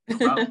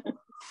 Well,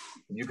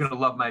 you're going to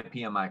love my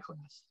PMI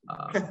class.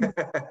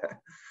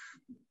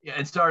 Yeah,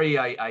 and sorry,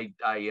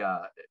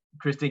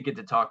 Chris didn't get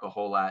to talk a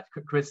whole lot.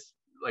 Chris,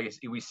 like I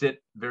said, we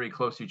sit very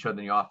close to each other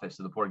in the office,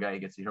 so the poor guy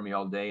gets to hear me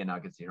all day and now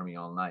gets to hear me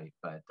all night.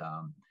 But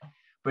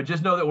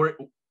just know that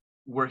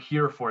we're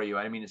here for you.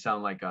 I didn't mean to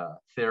sound like a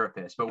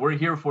therapist, but we're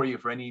here for you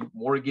for any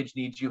mortgage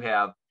needs you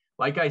have.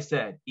 Like I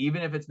said,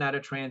 even if it's not a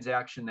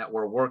transaction that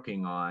we're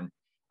working on,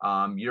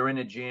 you're in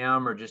a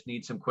jam or just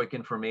need some quick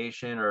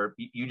information, or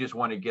you just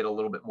want to get a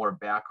little bit more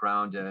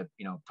background to,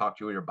 talk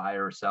to your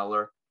buyer or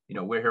seller,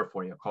 we're here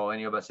for you. Call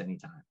any of us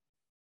anytime.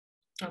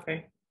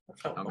 Okay.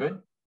 Sound good?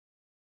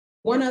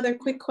 One other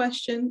quick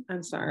question.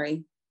 I'm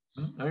sorry.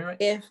 No, you're right.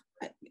 If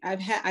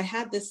I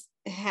had this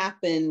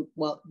happen,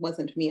 well, it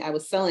wasn't me. I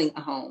was selling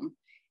a home,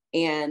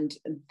 and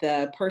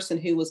the person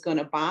who was going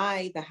to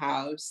buy the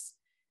house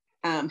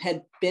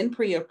had been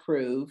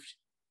pre-approved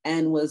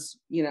and was,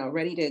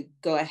 ready to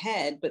go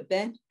ahead, but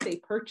then they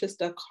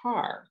purchased a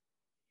car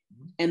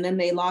and then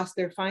they lost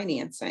their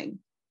financing.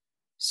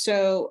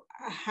 So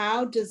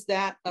how does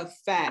that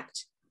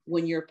affect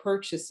when you're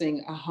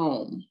purchasing a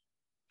home?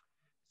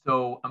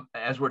 So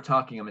as we're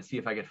talking, I'm gonna see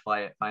if I could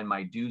find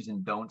my do's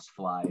and don'ts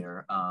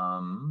flyer.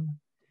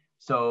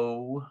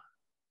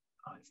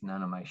 It's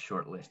none of my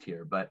short list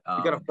here, but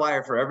you got a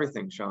flyer for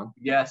everything, Sean.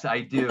 Yes,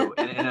 I do,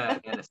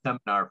 and a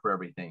seminar for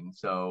everything.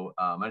 So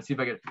I'm gonna see if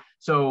I could.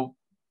 So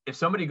if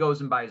somebody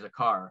goes and buys a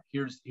car,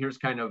 here's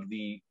kind of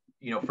the,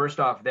 first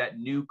off, that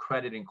new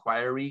credit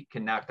inquiry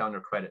can knock down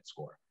their credit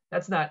score.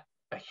 That's not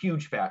a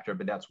huge factor,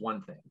 but that's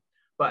one thing.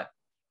 But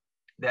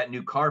that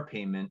new car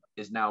payment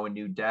is now a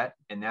new debt,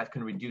 and that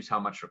can reduce how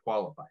much you're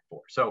qualified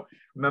for. So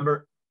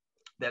remember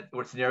that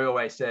scenario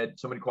I said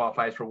somebody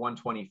qualifies for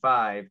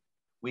 125,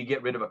 we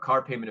get rid of a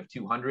car payment of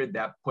 200,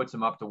 that puts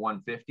them up to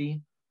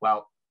 150.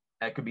 Well,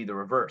 that could be the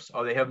reverse.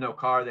 Oh, they have no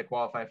car, they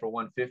qualify for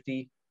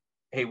 150.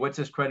 Hey, what's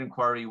this credit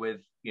inquiry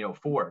with,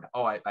 Ford?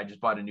 Oh, I just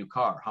bought a new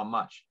car. How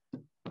much?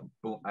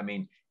 Boom.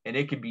 And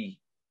it could be,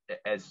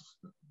 as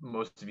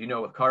most of you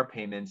know, with car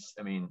payments,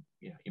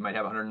 you might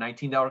have a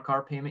 $119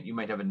 car payment, you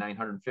might have a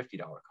 $950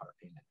 car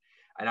payment.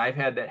 And I've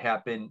had that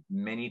happen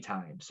many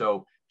times.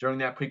 So during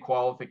that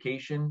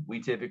pre-qualification,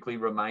 we typically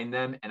remind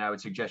them, and I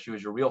would suggest you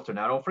as your realtor.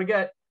 Now, don't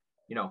forget,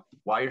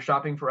 while you're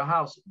shopping for a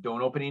house,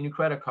 don't open any new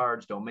credit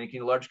cards, don't make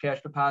any large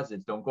cash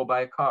deposits, don't go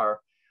buy a car,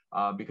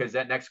 because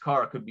that next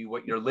car could be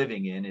what you're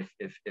living in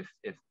if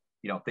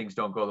things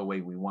don't go the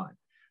way we want.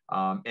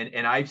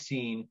 And I've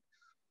seen,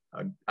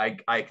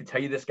 I can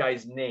tell you this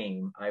guy's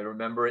name. I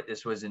remember it.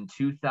 This was in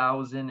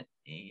 2008-ish.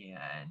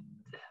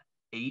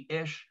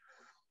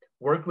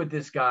 Worked with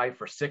this guy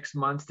for 6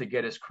 months to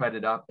get his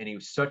credit up, and he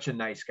was such a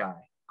nice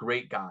guy,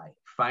 great guy.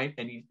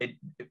 He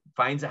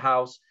finds a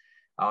house,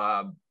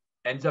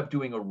 ends up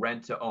doing a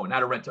rent to own,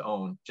 not a rent to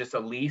own, just a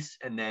lease.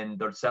 And then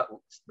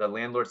the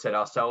landlord said,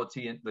 "I'll sell it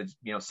to you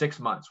in 6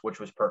 months,"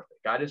 which was perfect.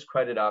 Got his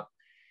credit up.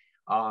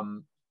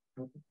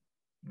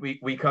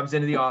 We comes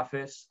into the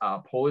office,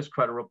 pull his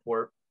credit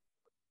report.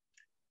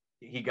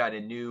 He got a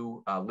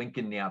new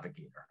Lincoln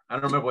Navigator. I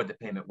don't remember what the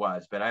payment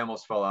was, but I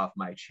almost fell off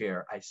my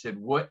chair. I said,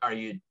 "What are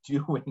you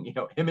doing?"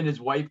 Him and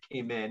his wife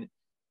came in,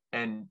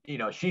 and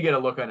she got a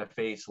look on her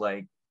face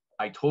like,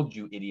 "I told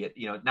you, idiot."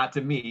 Not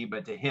to me,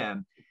 but to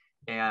him.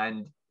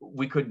 And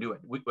we couldn't do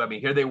it.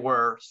 Here they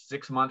were,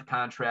 6-month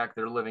contract.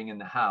 They're living in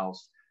the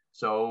house.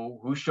 So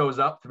who shows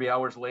up 3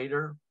 hours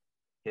later?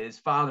 His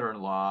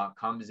father-in-law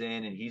comes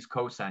in, and he's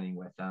co-signing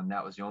with them.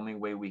 That was the only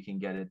way we can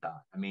get it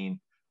done.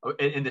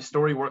 And the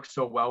story works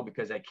so well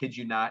because I kid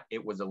you not,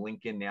 it was a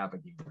Lincoln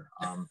Navigator.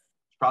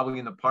 Probably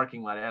in the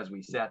parking lot as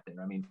we sat there.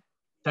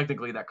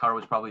 Technically that car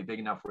was probably big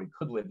enough where he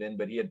could live in,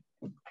 but he had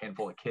a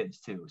handful of kids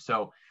too.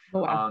 So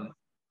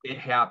it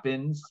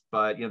happens,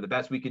 but the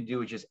best we can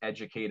do is just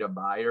educate a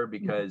buyer,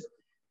 because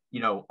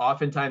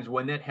oftentimes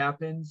when that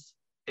happens,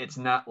 it's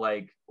not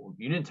like, "Well,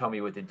 you didn't tell me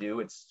what to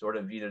do." It's sort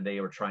of either they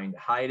were trying to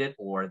hide it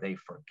or they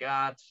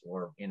forgot,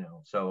 or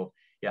so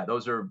yeah,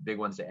 those are big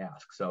ones to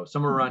ask. So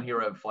somewhere around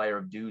here I have a flyer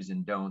of do's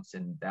and don'ts,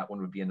 and that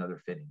one would be another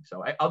fitting.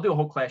 So I'll do a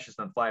whole class just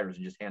on flyers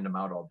and just hand them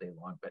out all day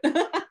long, but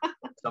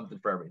something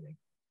for everything.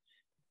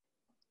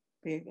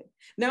 Very good.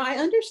 Now I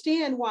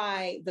understand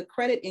why the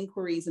credit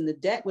inquiries and the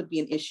debt would be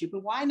an issue,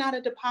 but why not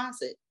a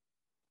deposit?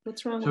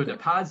 What's wrong with a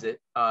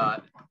deposit?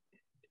 Chris,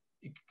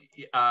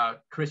 you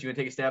want to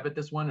take a stab at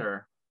this one,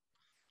 or?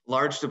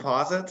 Large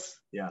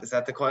deposits? Yeah. Is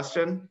that the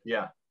question?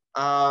 Yeah.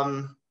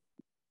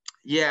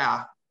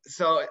 Yeah.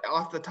 So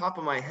off the top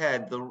of my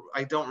head,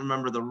 I don't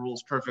remember the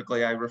rules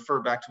perfectly. I refer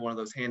back to one of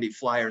those handy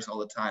flyers all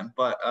the time,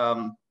 but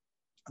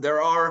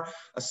there are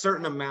a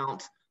certain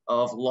amount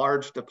of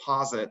large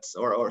deposits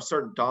or a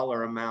certain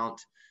dollar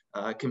amount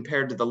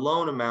compared to the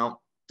loan amount,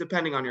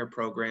 depending on your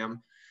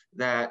program,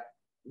 that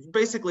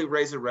basically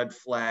raise a red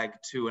flag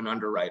to an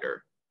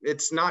underwriter.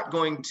 It's not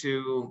going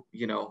to,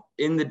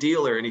 in the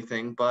deal or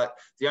anything, but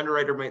the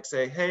underwriter might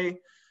say, "Hey,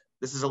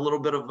 this is a little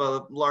bit of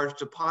a large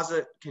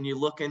deposit. Can you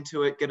look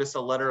into it? Get us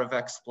a letter of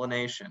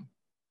explanation."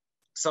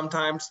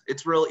 Sometimes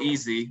it's real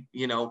easy.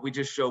 We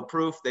just show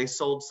proof they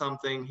sold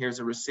something. Here's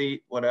a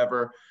receipt,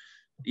 whatever,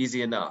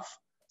 easy enough.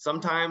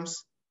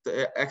 Sometimes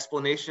the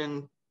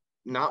explanation,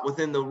 not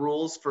within the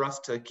rules for us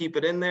to keep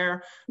it in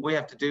there. We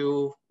have to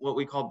do what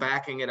we call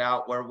backing it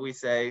out, where we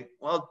say,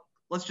 "Well,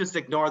 let's just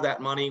ignore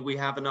that money. We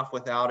have enough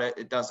without it.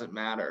 It doesn't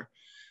matter."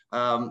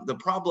 The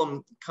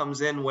problem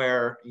comes in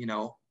where,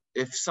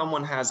 if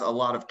someone has a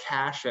lot of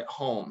cash at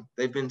home,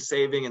 they've been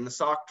saving in the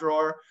sock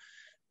drawer,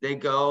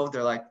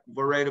 they're like,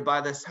 "We're ready to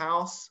buy this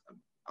house."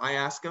 I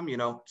ask them,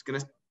 it's going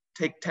to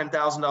take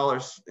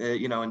 $10,000,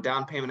 in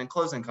down payment and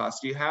closing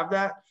costs. Do you have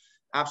that?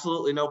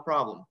 Absolutely no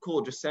problem.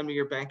 Cool. Just send me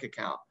your bank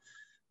account.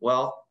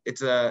 Well,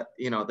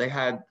 they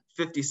had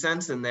 50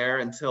 cents in there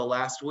until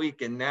last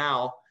week, and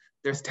now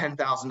there's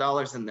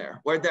 $10,000 in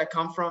there. Where'd that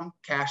come from?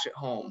 Cash at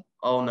home.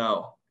 Oh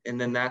no. And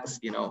then that's,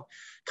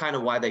 kind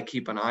of why they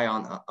keep an eye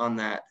on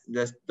that.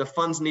 The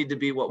funds need to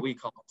be what we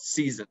call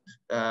seasoned,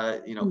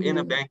 in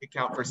a bank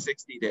account for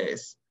 60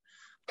 days.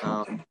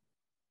 And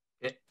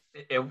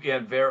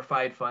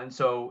verified funds.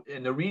 So,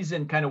 and the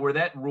reason kind of where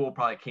that rule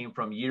probably came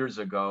from years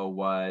ago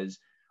was,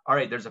 all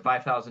right, there's a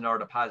 $5,000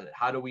 deposit.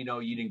 How do we know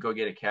you didn't go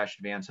get a cash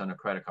advance on a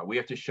credit card? We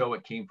have to show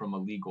it came from a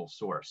legal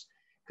source,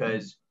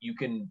 because you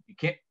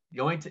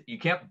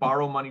can't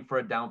borrow money for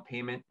a down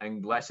payment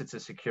unless it's a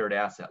secured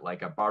asset.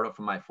 Like I borrowed it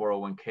from my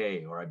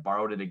 401k, or I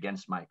borrowed it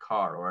against my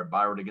car, or I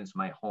borrowed it against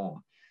my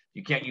home.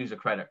 You can't use a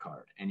credit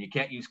card, and you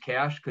can't use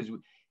cash, because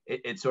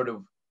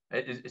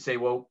say,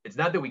 well, it's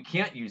not that we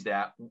can't use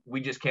that. We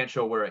just can't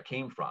show where it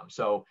came from.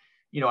 So,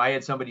 I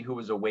had somebody who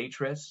was a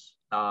waitress,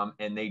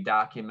 and they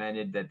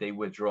documented that they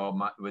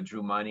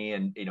withdrew money,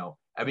 and,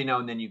 every now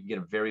and then you can get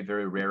a very,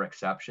 very rare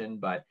exception,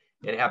 but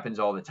it happens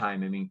all the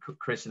time.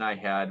 Chris and I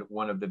had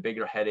one of the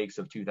bigger headaches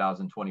of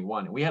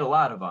 2021, and we had a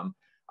lot of them,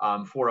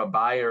 for a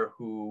buyer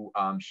who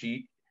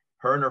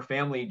her and her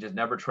family just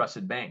never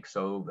trusted banks.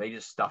 So they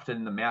just stuffed it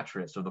in the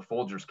mattress or the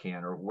Folgers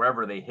can or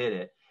wherever they hid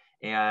it.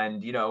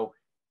 And,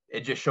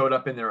 it just showed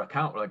up in their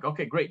account. We're like,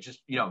 okay, great.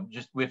 Just we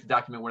have to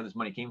document where this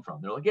money came from.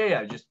 They're like,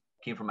 yeah, it just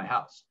came from my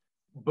house.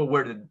 but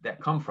where did that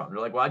come from? They're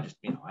like, well,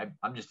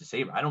 I'm just a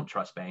saver. I don't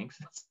trust banks.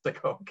 It's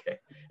like, okay,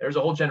 there's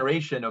a whole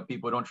generation of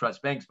people who don't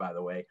trust banks, by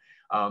the way.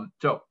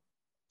 So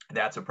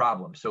that's a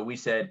problem. So we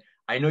said,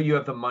 I know you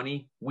have the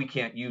money, we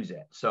can't use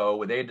it.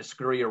 So they had to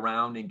scurry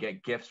around and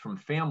get gifts from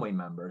family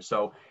members.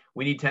 So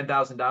we need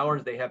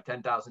 $10,000, they have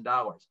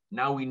 $10,000.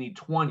 Now we need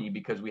 20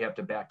 because we have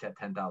to back that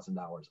 $10,000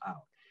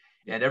 out.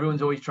 And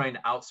everyone's always trying to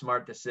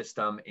outsmart the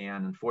system.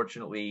 And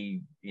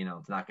unfortunately,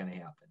 it's not going to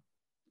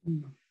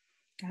happen.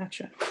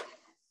 Gotcha.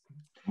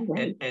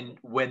 Right. And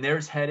when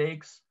there's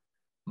headaches,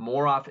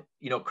 more often,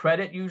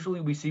 credit,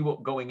 usually we see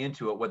what going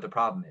into it, what the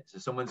problem is.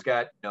 If someone's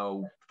got,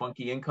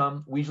 funky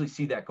income, we usually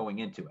see that going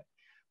into it.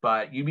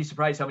 But you'd be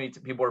surprised how many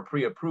people are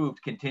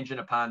pre-approved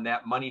contingent upon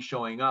that money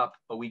showing up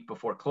a week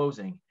before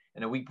closing.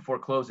 And a week before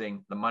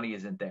closing, the money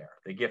isn't there.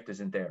 The gift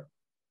isn't there.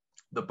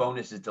 The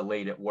bonus is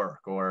delayed at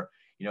work, or,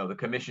 the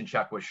commission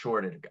check was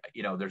shorted.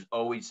 There's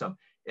always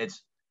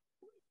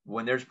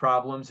when there's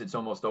problems, it's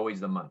almost always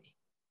the money.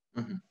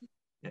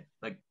 Mm-hmm.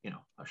 Like,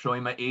 I'm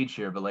showing my age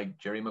here, but like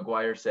Jerry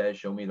Maguire says,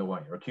 show me the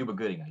wire, or Cuba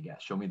Gooding, I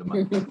guess, show me the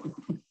money.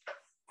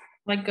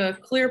 Like a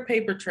clear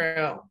paper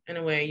trail, in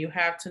a way. You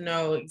have to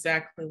know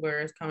exactly where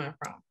it's coming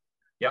from.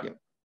 Yep.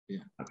 Yeah.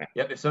 Okay.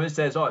 Yep. If someone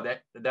says, oh,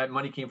 that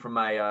money came from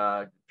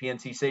my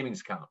PNC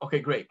savings account. Okay,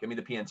 great. Give me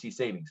the PNC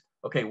savings.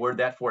 Okay, where'd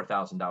that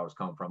 $4,000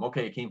 come from?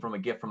 Okay, it came from a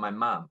gift from my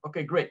mom.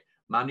 Okay, great.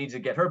 Mom needs to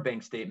get her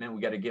bank statement.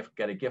 We got a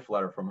gift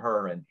letter from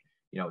her, and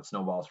it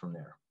snowballs from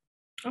there.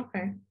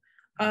 Okay.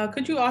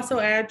 Could you also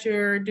add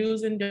your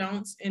do's and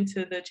don'ts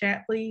into the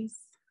chat, please?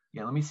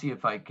 Yeah, let me see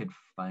if I could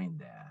find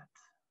that.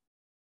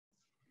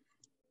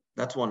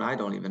 That's one I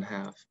don't even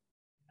have.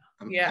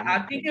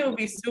 I think it would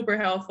be super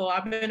helpful.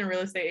 I've been a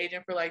real estate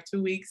agent for like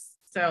 2 weeks,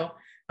 so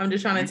I'm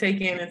just trying to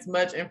take in as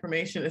much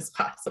information as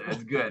possible.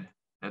 That's good.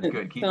 That's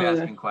good. Keep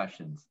asking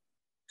questions.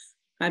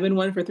 I've been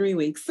one for 3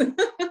 weeks.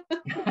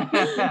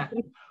 I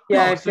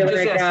feel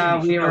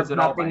like we were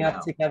popping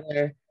up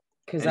together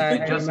because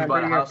I Justin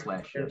bought a house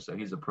last year, so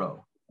he's a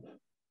pro.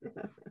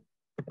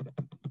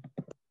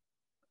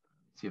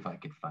 See if I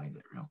can find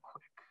it real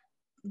quick.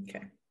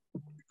 Okay.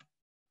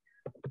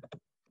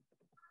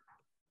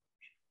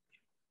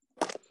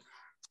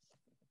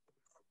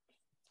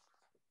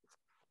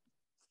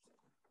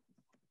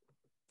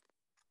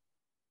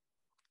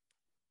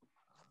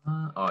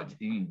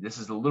 This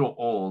is a little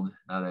old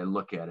now that I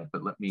look at it,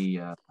 but let me.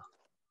 All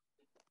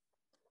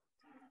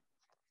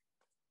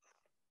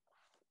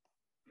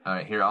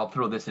right, here, I'll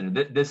throw this in.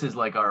 This is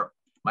like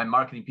my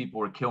marketing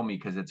people will kill me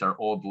because it's our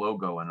old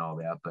logo and all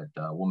that, but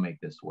we'll make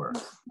this work.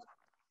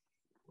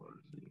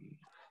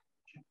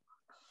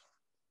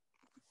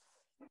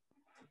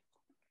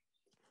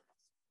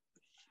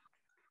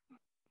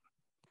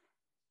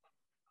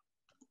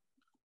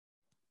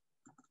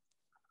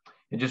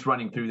 And just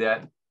running through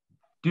that.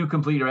 Do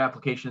complete your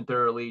application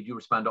thoroughly. Do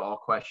respond to all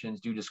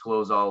questions. Do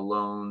disclose all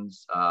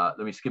loans. Let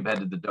me skip ahead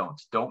to the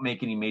don'ts. Don't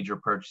make any major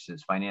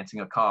purchases,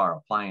 financing a car,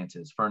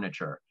 appliances,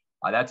 furniture.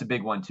 That's a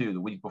big one too.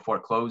 The week before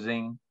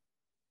closing,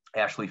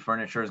 Ashley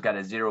Furniture's got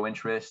a 0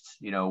 interest,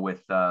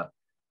 with a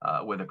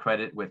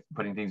credit, with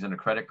putting things in a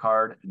credit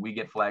card. We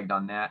get flagged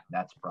on that.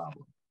 That's a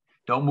problem.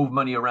 Don't move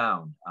money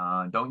around.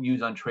 Don't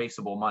use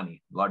untraceable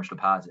money, large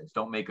deposits.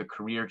 Don't make a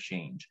career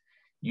change.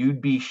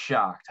 You'd be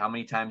shocked how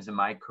many times in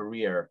my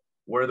career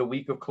we're the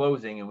week of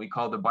closing and we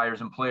call the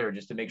buyer's employer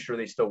just to make sure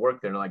they still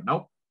work there. They're like,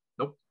 nope.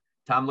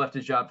 Tom left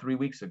his job 3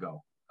 weeks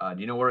ago. Do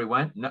you know where he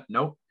went? No,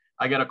 nope.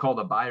 I got to call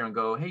the buyer and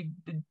go, hey,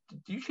 did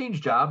you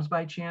change jobs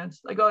by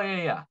chance? Like, oh,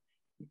 yeah.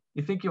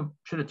 You think you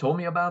should have told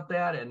me about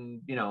that?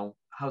 And,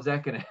 how's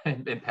that going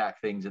to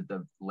impact things at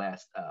the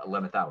last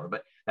 11th hour?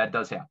 But that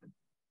does happen.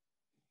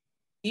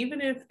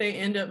 Even if they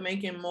end up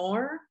making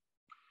more?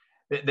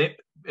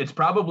 It's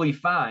probably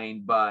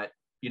fine, but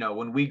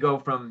when we go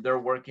from they're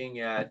working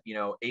at,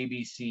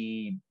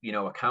 ABC,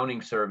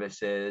 accounting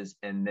services,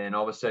 and then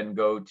all of a sudden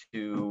go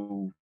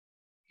to,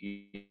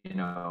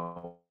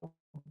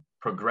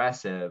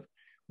 Progressive,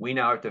 we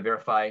now have to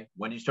verify,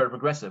 when did you start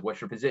Progressive? What's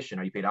your position?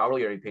 Are you paid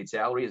hourly? Are you paid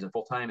salary? Is it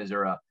full-time? Is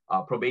there a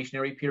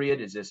probationary period?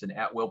 Is this an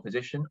at-will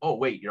position? Oh,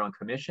 wait, you're on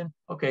commission?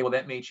 Okay, well,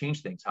 that may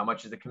change things. How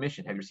much is the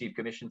commission? Have you received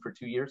commission for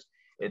 2 years?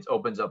 It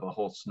opens up a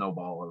whole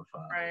snowball of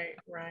right.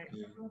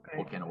 Okay.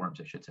 Whole can of worms,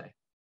 I should say.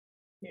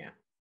 Yeah.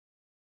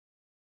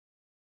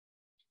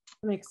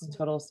 Makes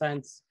total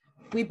sense.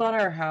 We bought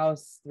our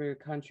house through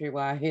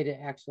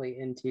Countrywide actually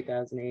in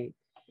 2008.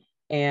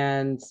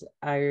 And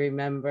I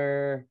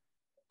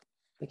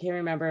can't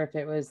remember if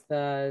it was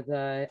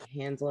the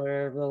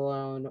handler of the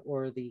loan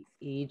or the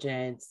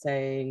agent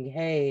saying,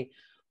 hey,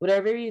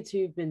 whatever you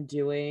two have been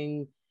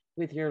doing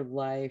with your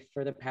life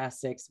for the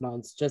past 6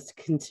 months, just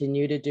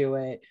continue to do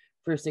it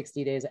for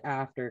 60 days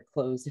after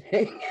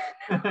closing.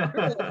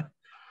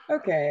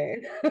 Okay.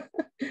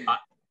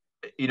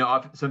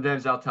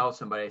 Sometimes I'll tell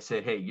somebody, I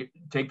say, hey,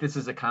 take this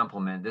as a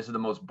compliment. This is the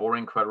most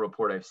boring credit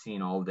report I've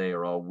seen all day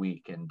or all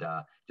week. And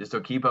just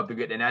to keep up the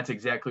good. And that's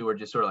exactly where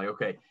just sort of like,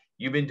 okay,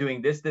 you've been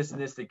doing this, and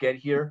this to get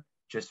here.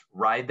 Just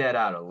ride that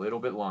out a little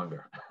bit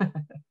longer.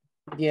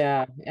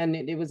 Yeah, and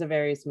it was a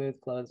very smooth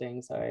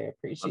closing, so I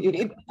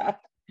appreciate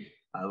that.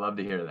 I love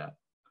to hear that.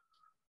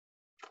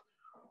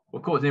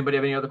 Well, cool. Does anybody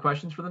have any other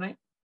questions for the night?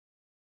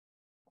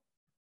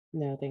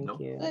 No, thank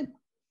you. Good.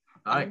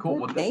 All right, cool.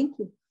 Good. Well, Thank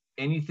you.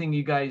 anything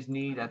you guys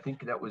need, I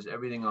think that was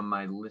everything on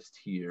my list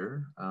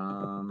here.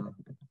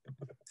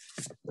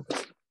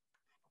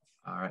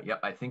 All right, yep,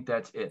 I think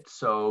that's it.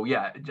 So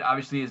yeah,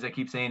 obviously, as I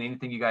keep saying,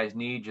 anything you guys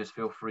need, just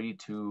feel free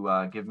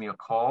to give me a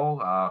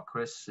call,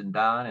 Chris and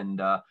Don,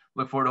 and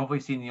look forward to hopefully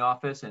seeing you in the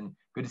office, and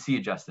good to see you,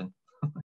 Justin.